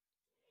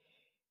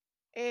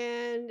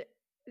 And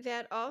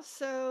that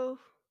also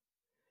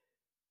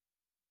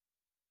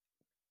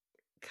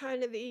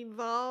kind of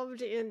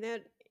evolved in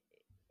that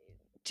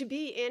to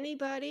be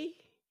anybody,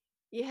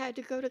 you had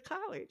to go to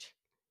college.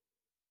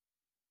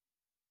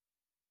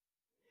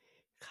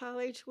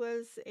 College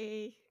was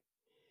it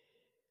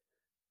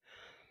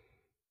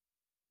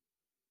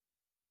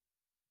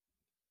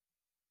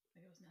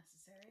was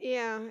necessary.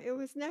 Yeah, it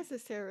was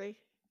necessary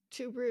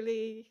to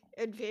really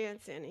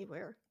advance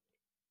anywhere.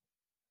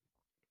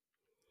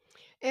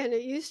 And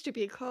it used to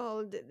be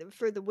called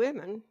for the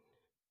women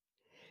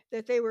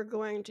that they were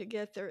going to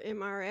get their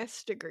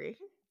MRS degree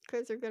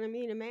because they're going to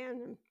meet a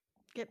man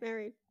get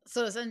married.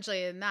 So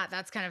essentially in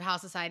that's kind of how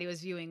society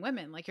was viewing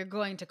women. Like, you're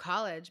going to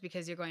college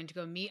because you're going to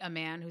go meet a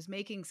man who's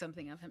making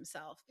something of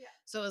himself. Yeah.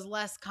 So it was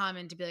less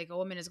common to be like, a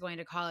woman is going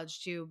to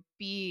college to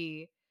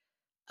be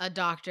a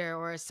doctor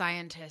or a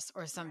scientist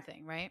or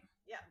something, right?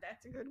 Yeah,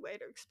 that's a good way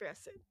to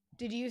express it.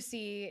 Did you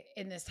see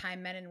in this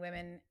time men and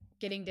women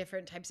getting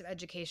different types of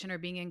education or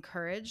being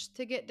encouraged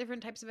to get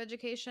different types of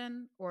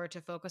education or to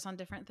focus on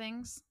different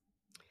things?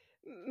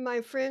 My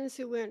friends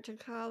who went to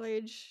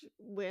college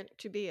went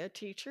to be a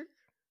teacher,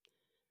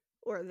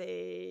 or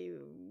they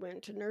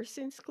went to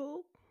nursing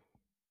school,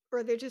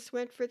 or they just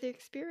went for the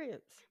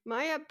experience.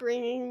 My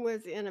upbringing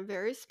was in a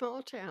very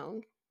small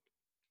town,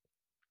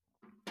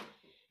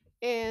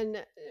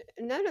 and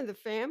none of the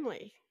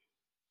family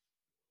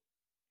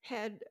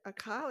had a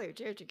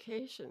college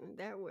education.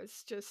 That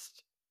was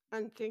just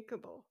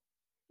unthinkable.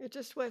 It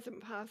just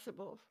wasn't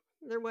possible.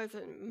 There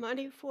wasn't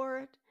money for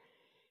it,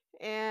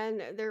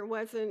 and there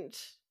wasn't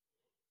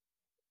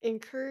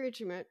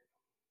encouragement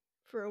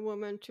for a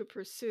woman to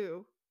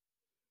pursue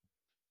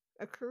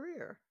a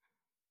career.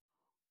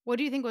 What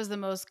do you think was the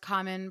most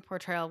common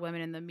portrayal of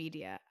women in the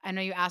media? I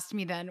know you asked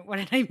me then, what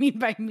did I mean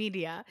by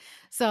media?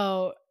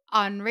 So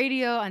on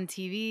radio, on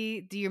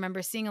TV, do you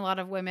remember seeing a lot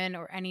of women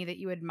or any that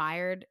you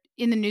admired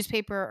in the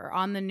newspaper or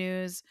on the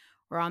news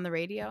or on the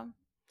radio?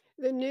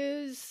 The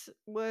news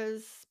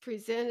was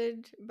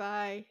presented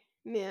by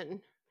men.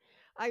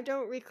 I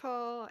don't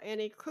recall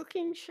any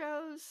cooking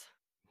shows,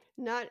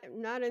 not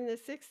in the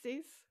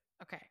 60s.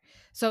 Okay.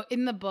 So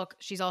in the book,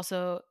 she's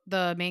also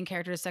the main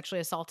character is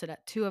sexually assaulted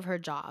at 2 of her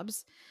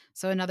jobs.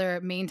 So another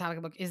main topic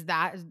of the book is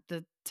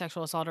the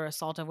sexual assault or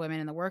assault of women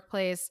in the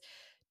workplace.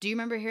 Do you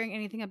remember hearing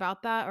anything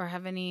about that or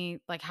have any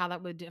like how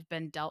that would have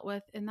been dealt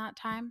with in that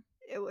time?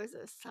 It was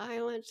a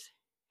silent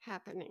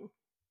happening.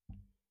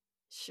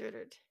 Should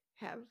it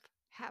have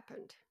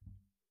happened?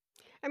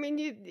 I mean,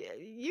 you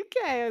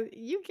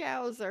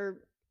gals are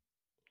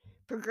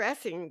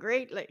progressing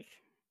greatly,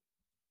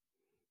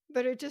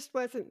 but it just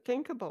wasn't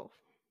thinkable,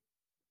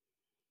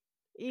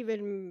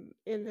 even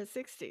in the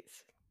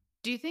 60s.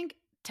 Do you think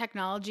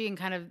technology and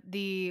kind of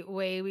the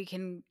way we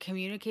can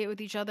communicate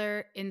with each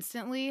other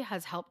instantly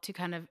has helped to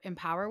kind of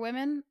empower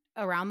women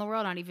around the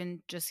world, not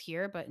even just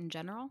here, but in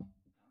general?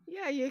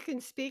 Yeah, you can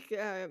speak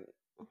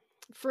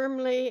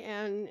firmly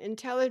and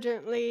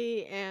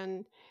intelligently,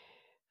 and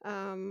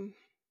um,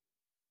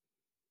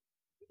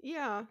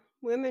 yeah,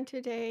 women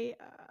today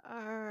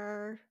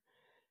are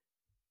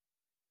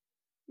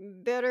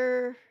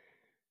better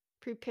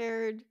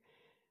prepared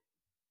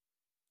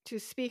to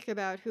speak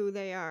about who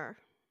they are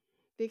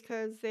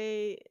because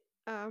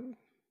um,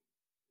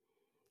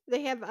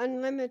 they have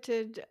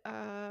unlimited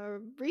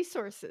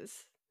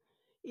resources,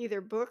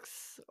 either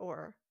books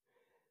or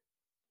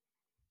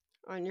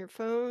on your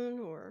phone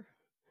or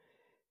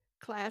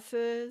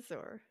classes,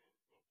 or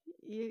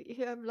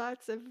you have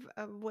lots of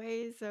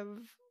ways of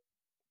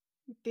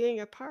being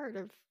a part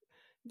of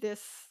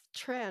this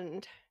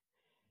trend.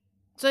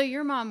 So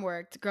your mom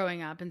worked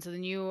growing up, and so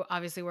then you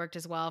obviously worked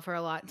as well for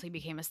a lot until you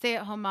became a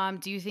stay-at-home mom.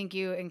 Do you think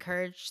you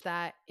encouraged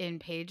that in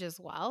Paige as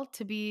well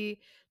to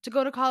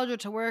go to college or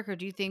to work, or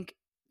do you think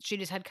she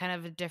just had kind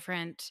of a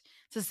different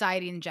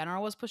society in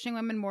general was pushing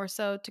women more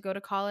so to go to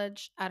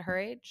college at her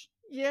age?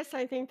 Yes,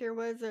 I think there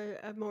was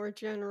a more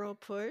general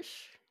push,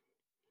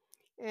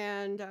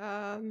 and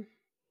I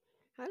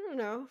don't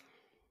know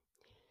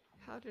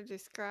how to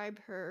describe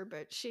her,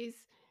 but she's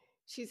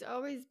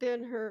always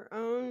been her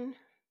own.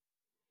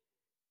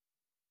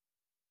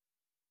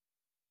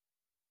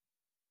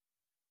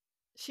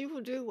 She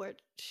will do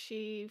what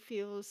she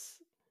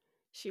feels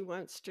she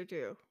wants to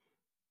do.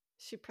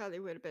 She probably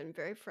would have been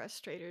very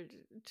frustrated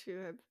to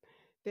have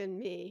been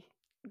me.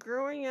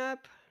 Growing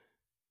up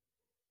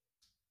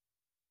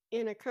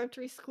in a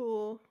country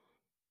school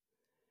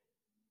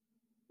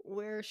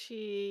where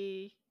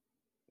she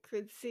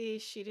could see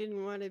she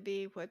didn't want to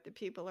be what the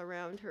people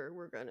around her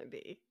were going to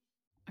be.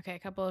 Okay, a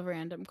couple of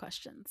random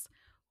questions.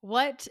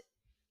 What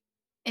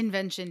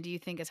invention do you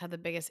think has had the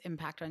biggest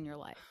impact on your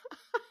life?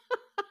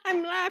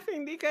 I'm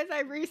laughing because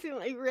I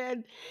recently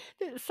read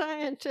that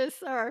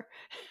scientists are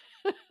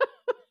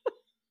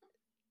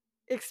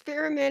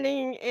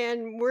experimenting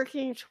and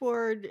working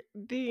toward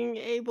being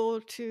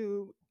able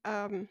to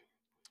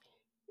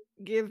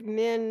give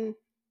men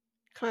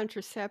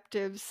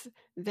contraceptives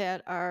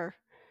that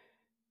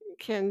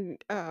can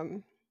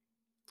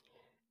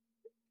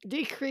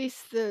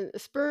decrease the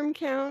sperm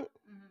count,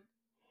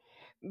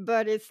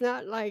 but it's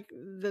not like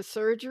the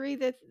surgery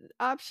that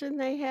option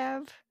they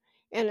have,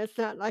 and it's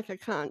not like a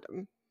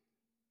condom.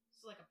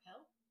 So like a pill?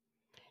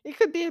 It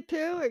could be a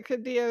pill, it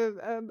could be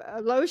a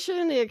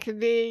lotion, it could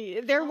be,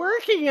 they're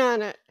working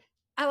on it.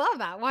 I love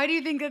that. Why do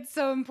you think it's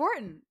so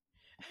important?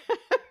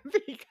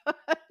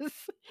 Because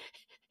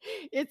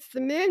it's the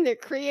men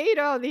that create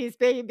all these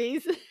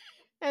babies,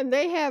 and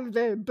they have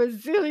the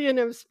bazillion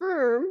of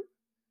sperm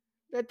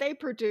that they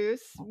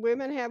produce.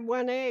 Women have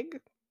 1 egg,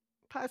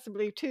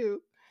 possibly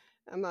 2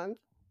 a month.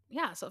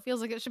 Yeah, so it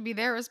feels like it should be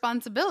their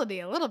responsibility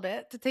a little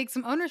bit to take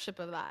some ownership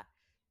of that.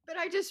 But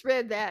I just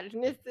read that,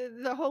 and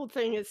the whole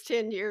thing is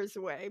 10 years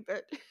away.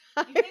 But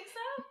You think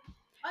so?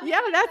 I mean, yeah,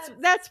 I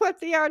think that's what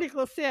the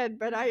article said.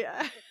 But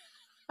I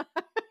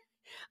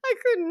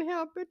couldn't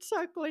help but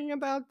chuckling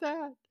about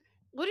that.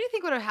 What do you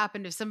think would have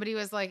happened if somebody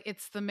was like,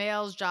 it's the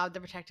male's job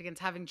to protect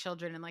against having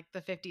children in like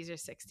the 50s or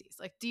 60s?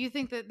 Like, do you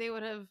think that they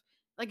would have,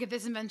 like, if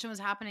this invention was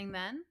happening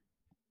then?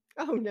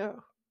 Oh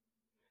no,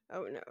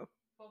 oh no.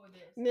 What would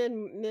yours?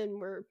 Men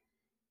were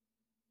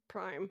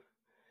prime.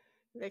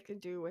 They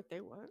could do what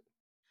they want.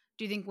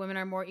 Do you think women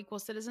are more equal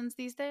citizens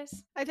these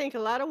days? I think a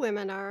lot of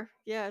women are.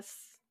 Yes,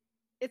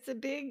 it's a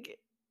big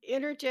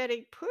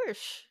energetic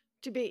push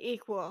to be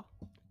equal.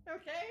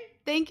 Okay.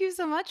 Thank you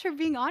so much for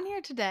being on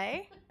here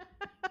today.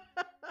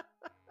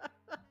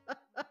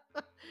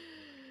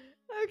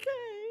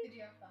 Okay. Did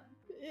you have fun?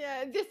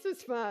 Yeah, this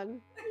was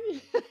fun.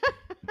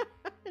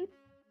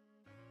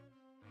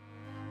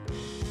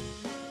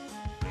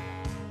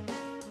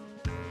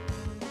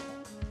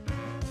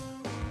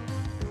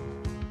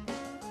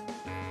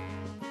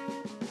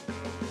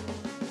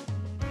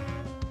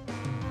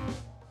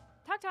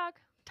 Talk, talk.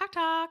 Talk,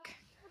 talk.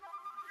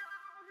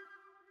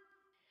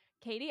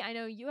 Katie, I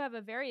know you have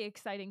a very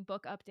exciting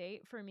book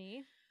update for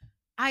me.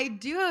 I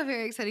do have a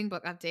very exciting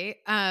book update.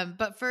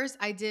 But first,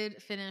 I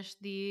did finish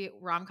the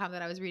rom-com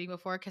that I was reading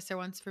before, Kiss Her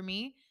Once for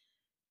Me.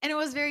 And it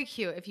was very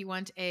cute if you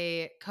want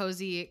a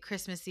cozy,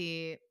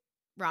 Christmassy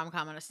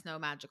rom-com on a snow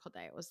magical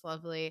day. It was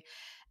lovely.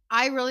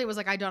 I really was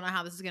like, I don't know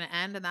how this is going to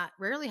end. And that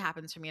rarely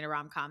happens for me in a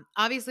rom-com.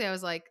 Obviously, I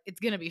was like, it's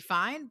going to be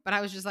fine. But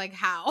I was just like,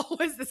 how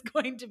is this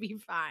going to be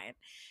fine?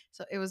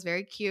 So it was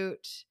very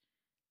cute.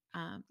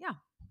 Yeah,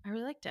 I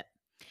really liked it.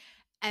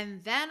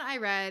 And then I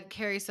read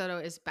Carrie Soto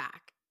is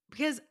Back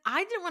because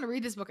I didn't want to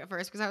read this book at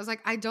first because I was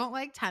like, I don't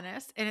like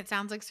tennis and it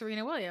sounds like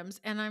Serena Williams.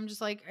 And I'm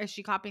just like, is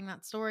she copying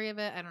that story of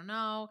it? I don't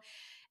know.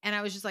 And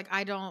I was just like,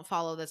 I don't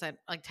follow this. I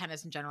like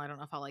tennis in general. I don't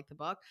know if I like the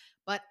book,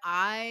 but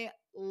I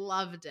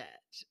loved it.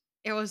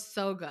 It was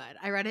so good.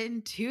 I read it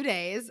in 2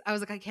 days. I was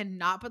like, I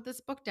cannot put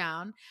this book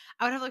down.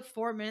 I would have like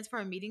 4 minutes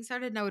before a meeting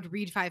started and I would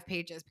read 5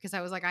 pages because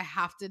I was like, I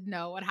have to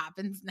know what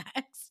happens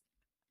next.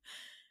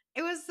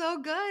 It was so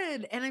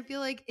good. And I feel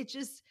like it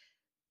just,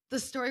 the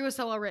story was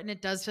so well written.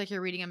 It does feel like you're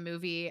reading a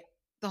movie.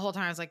 The whole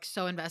time I was like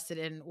so invested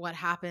in what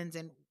happens.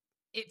 And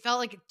it felt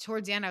like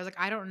towards the end, I was like,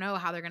 I don't know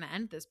how they're going to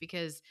end this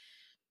because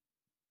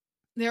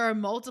there are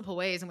multiple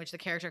ways in which the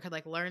character could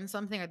like learn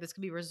something or this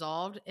could be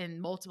resolved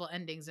and multiple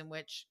endings in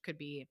which could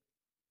be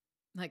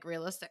like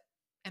realistic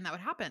and that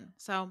would happen.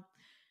 So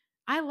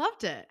I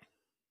loved it.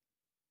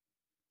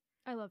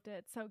 I loved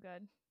it. So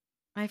good.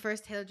 My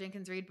first Taylor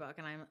Jenkins Reid book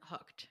and I'm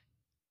hooked.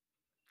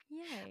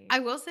 Yay.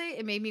 I will say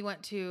it made me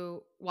want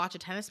to watch a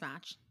tennis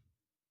match.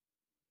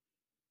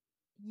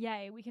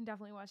 Yay. We can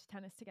definitely watch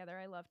tennis together.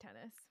 I love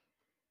tennis.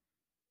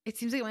 It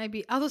seems like it might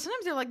be, although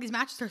sometimes they're like, these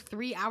matches are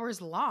 3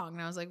 hours long.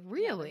 And I was like,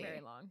 really? Yeah, they're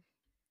very long.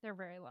 They're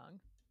very long.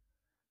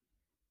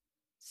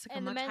 It's like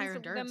And a much higher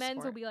endurance the men's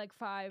sport. will be like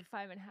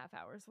 5.5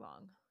 hours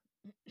long.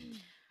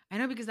 I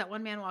know because that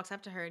one man walks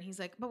up to her and he's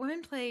like, but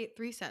women play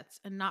 3 sets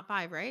and not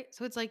 5, right?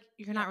 So it's like,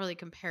 you're not really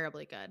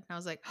comparably good. And I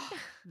was like, oh,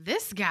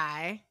 this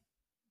guy.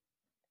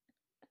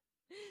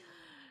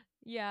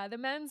 Yeah, the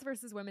men's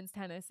versus women's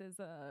tennis is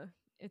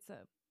it's a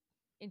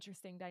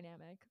interesting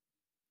dynamic.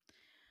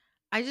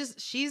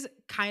 She's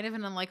kind of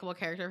an unlikable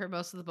character for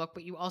most of the book,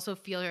 but you also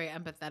feel very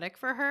empathetic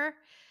for her.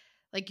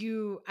 Like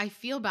I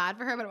feel bad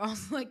for her, but I'm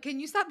also like, can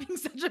you stop being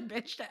such a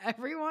bitch to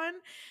everyone?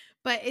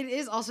 But it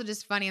is also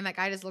just funny. And that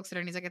guy just looks at her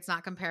and he's like, it's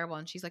not comparable.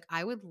 And she's like,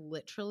 I would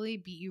literally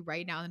beat you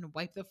right now and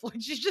wipe the floor.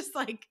 She's just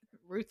like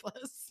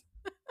ruthless.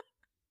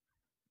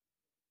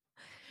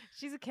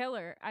 She's a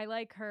killer. I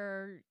like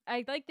her.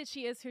 I like that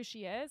she is who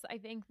she is. I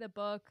think the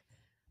book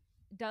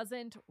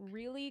doesn't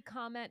really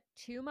comment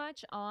too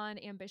much on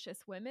ambitious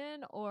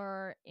women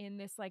or in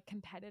this like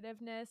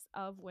competitiveness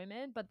of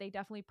women, but they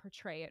definitely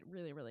portray it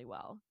really, really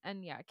well.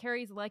 And yeah,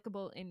 Carrie's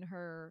likable in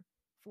her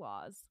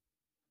flaws.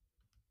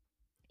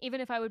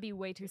 Even if I would be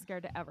way too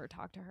scared to ever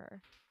talk to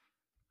her.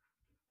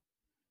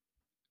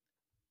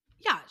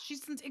 Yeah,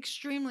 she's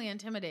extremely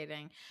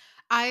intimidating.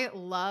 I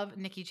love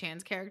Nikki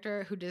Chan's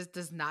character who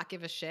does not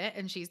give a shit.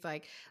 And she's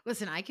like,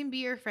 listen, I can be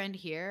your friend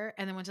here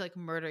and then want to like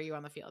murder you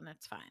on the field and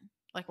it's fine.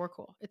 Like, we're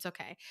cool. It's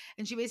okay.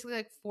 And she basically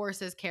like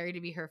forces Carrie to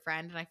be her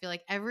friend. And I feel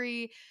like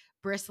every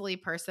bristly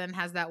person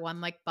has that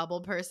one like bubble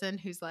person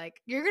who's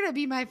like, you're going to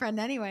be my friend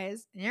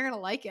anyways. And you're going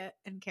to like it.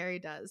 And Carrie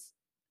does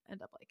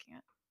end up liking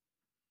it.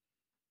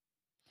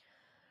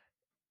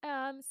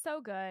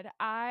 So good.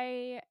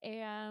 I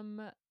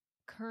am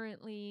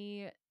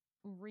currently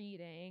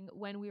reading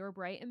When We Were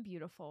Bright and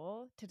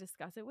Beautiful to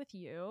discuss it with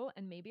you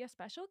and maybe a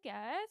special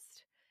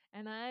guest.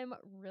 And I'm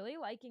really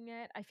liking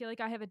it. I feel like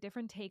I have a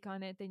different take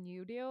on it than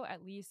you do,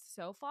 at least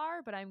so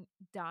far, but I'm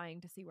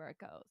dying to see where it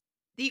goes.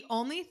 The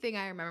only thing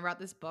I remember about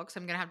this book, so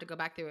I'm going to have to go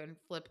back through and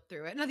flip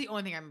through it. Not the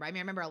only thing I remember. I mean,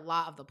 I remember a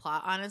lot of the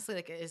plot, honestly.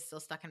 Like, it is still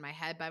stuck in my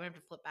head, but I'm going to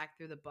have to flip back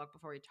through the book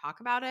before we talk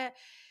about it.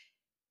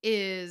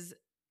 Is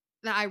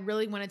that I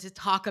really wanted to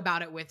talk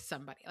about it with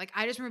somebody. Like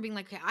I just remember being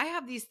like, okay, I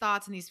have these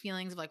thoughts and these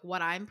feelings of like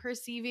what I'm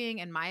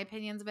perceiving and my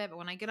opinions of it. But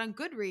when I get on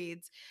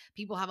Goodreads,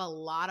 people have a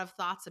lot of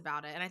thoughts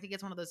about it. And I think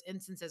it's one of those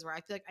instances where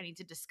I feel like I need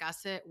to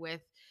discuss it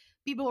with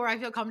people where I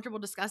feel comfortable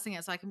discussing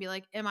it. So I can be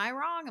like, am I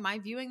wrong? Am I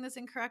viewing this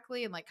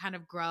incorrectly? And like kind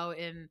of grow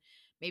in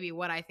maybe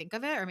what I think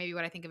of it, or maybe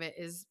what I think of it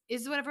is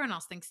what everyone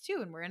else thinks too.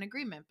 And we're in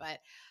agreement. But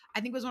I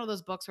think it was one of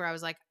those books where I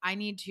was like, I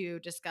need to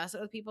discuss it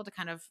with people to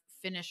kind of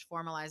finish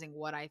formalizing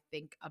what I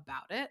think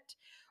about it,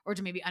 or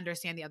to maybe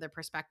understand the other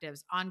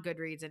perspectives on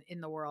Goodreads and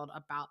in the world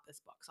about this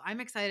book. So I'm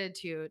excited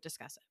to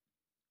discuss it.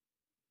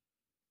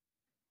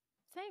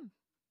 Same.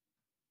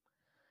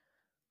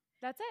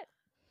 That's it.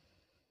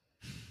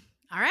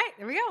 All right,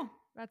 there we go.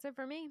 That's it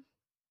for me.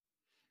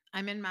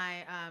 I'm in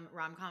my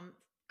rom-com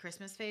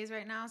Christmas phase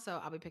right now, so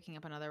I'll be picking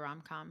up another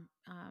rom-com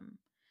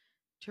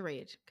to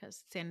read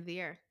because it's the end of the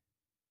year.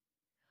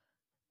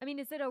 I mean,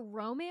 is it a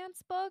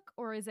romance book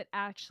or is it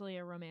actually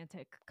a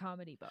romantic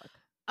comedy book?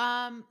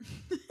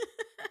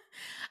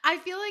 I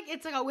feel like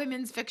it's like a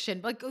women's fiction.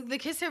 Like the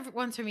Kiss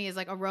ones for me is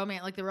like a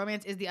romance. Like the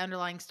romance is the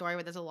underlying story,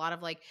 but there's a lot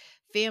of like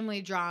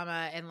family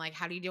drama and like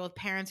how do you deal with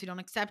parents who don't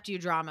accept you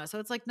drama. So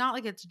it's like not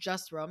like it's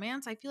just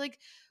romance. I feel like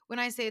when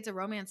I say it's a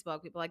romance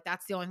book, people are like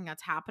that's the only thing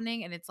that's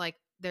happening, and it's like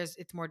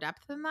it's more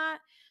depth than that.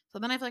 So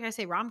then I feel like I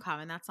say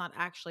rom-com, and that's not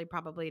actually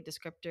probably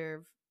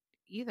descriptive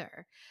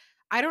either.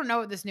 I don't know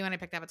what this new one I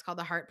picked up. It's called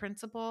The Heart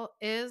Principle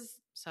is.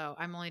 So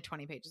I'm only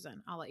 20 pages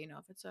in. I'll let you know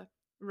if it's a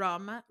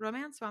romance,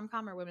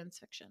 rom-com, or women's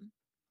fiction.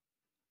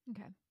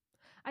 Okay.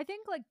 I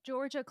think like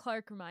Georgia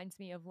Clark reminds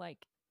me of like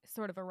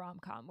sort of a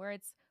rom-com where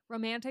it's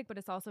romantic, but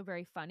it's also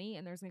very funny.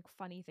 And there's like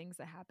funny things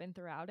that happen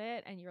throughout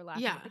it. And you're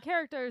laughing at the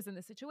characters and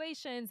the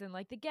situations and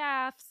like the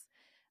gaffes.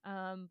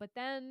 But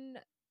then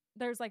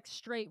there's like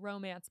straight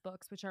romance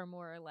books, which are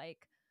more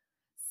like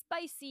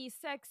spicy,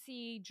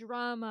 sexy,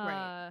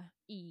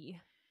 drama-y.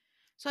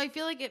 So I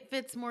feel like it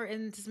fits more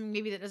into something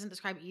maybe that doesn't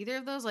describe either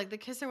of those. Like the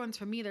Kisser ones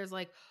for me, there's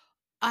like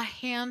a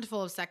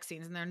handful of sex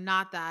scenes and they're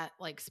not that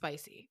like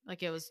spicy.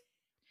 Like it was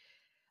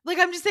like,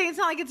 I'm just saying it's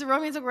not like it's a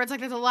romance book where it's like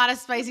there's a lot of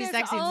spicy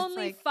sex scenes. There's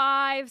only like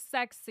 5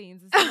 sex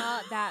scenes. It's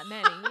not that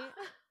many.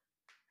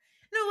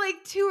 No,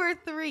 like 2 or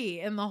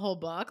 3 in the whole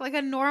book. Like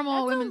a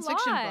normal women's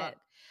fiction book.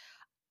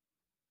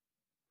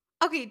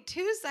 Okay,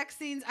 2 sex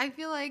scenes. I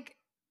feel like,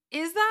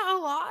 is that a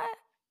lot?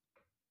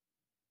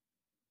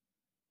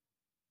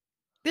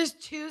 There's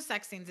 2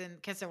 sex scenes in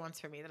Kisser ones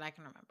for me that I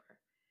can remember.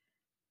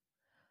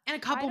 And a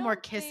couple more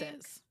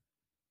kisses.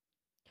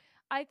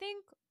 I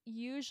think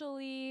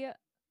usually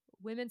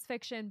women's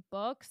fiction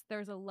books,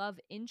 there's a love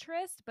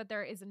interest, but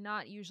there is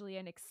not usually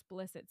an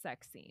explicit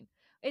sex scene.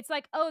 It's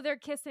like, oh, they're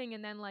kissing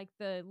and then like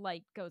the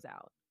light goes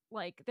out.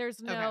 Like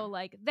there's no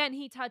like, then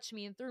he touched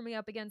me and threw me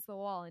up against the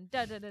wall and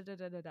da da da da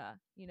da da da,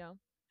 you know?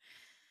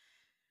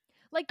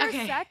 Like there's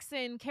sex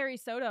in Carrie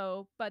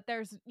Soto, but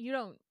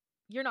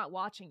you're not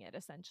watching it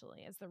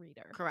essentially as the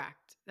reader.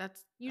 Correct.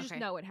 You just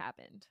know it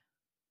happened.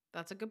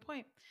 That's a good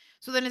point.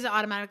 So then is it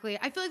automatically,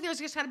 I feel like there's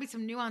just got to be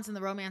some nuance in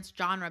the romance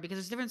genre because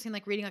there's a difference between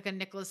like reading like a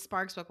Nicholas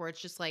Sparks book where it's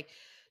just like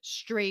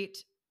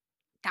straight,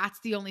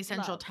 that's the only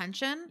central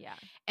tension. Yeah.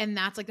 And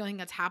that's like the only thing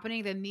that's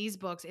happening. Then these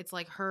books, it's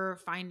like her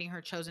finding her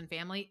chosen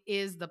family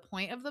is the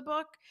point of the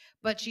book,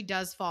 but she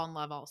does fall in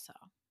love also.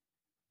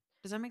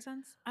 Does that make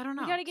sense? I don't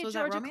know. We got to get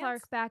Georgia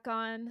Clark back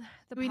on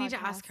the podcast. We need to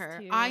ask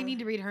her. I need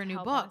to read her new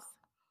book.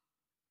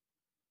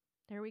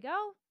 There we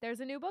go.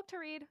 There's a new book to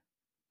read.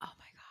 Oh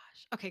my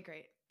gosh. Okay,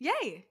 great.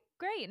 Yay.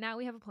 Great. Now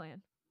we have a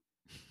plan.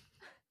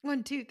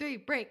 1, 2, 3,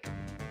 break.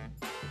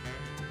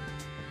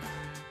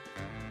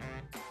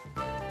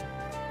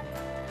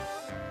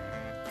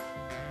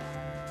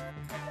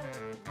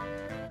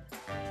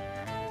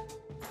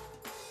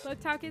 Book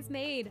Talk is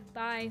made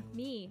by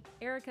me,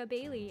 Erica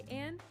Bailey,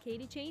 and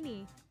Katie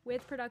Cheney,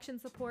 with production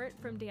support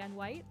from Dan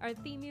White. Our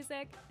theme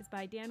music is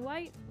by Dan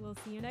White. We'll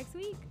see you next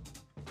week.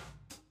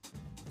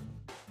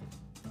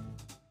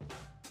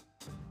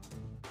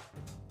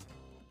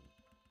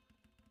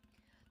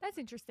 That's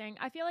interesting.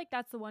 I feel like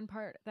that's the one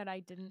part that I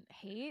didn't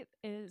hate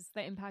is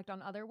the impact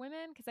on other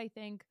women, because I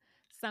think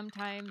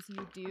sometimes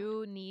you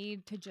do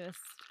need to just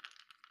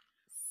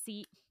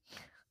see.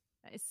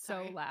 That is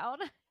so loud.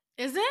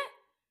 Is it?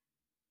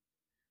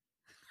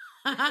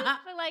 I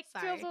like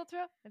trill.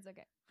 It's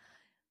okay.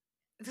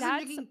 Because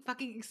I'm drinking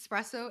fucking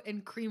espresso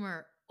and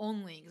creamer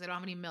only because I don't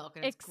have any milk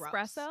and it's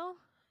gross.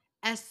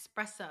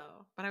 Espresso.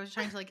 But I was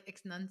trying to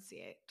like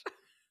enunciate.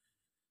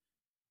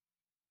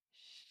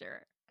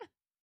 Sure.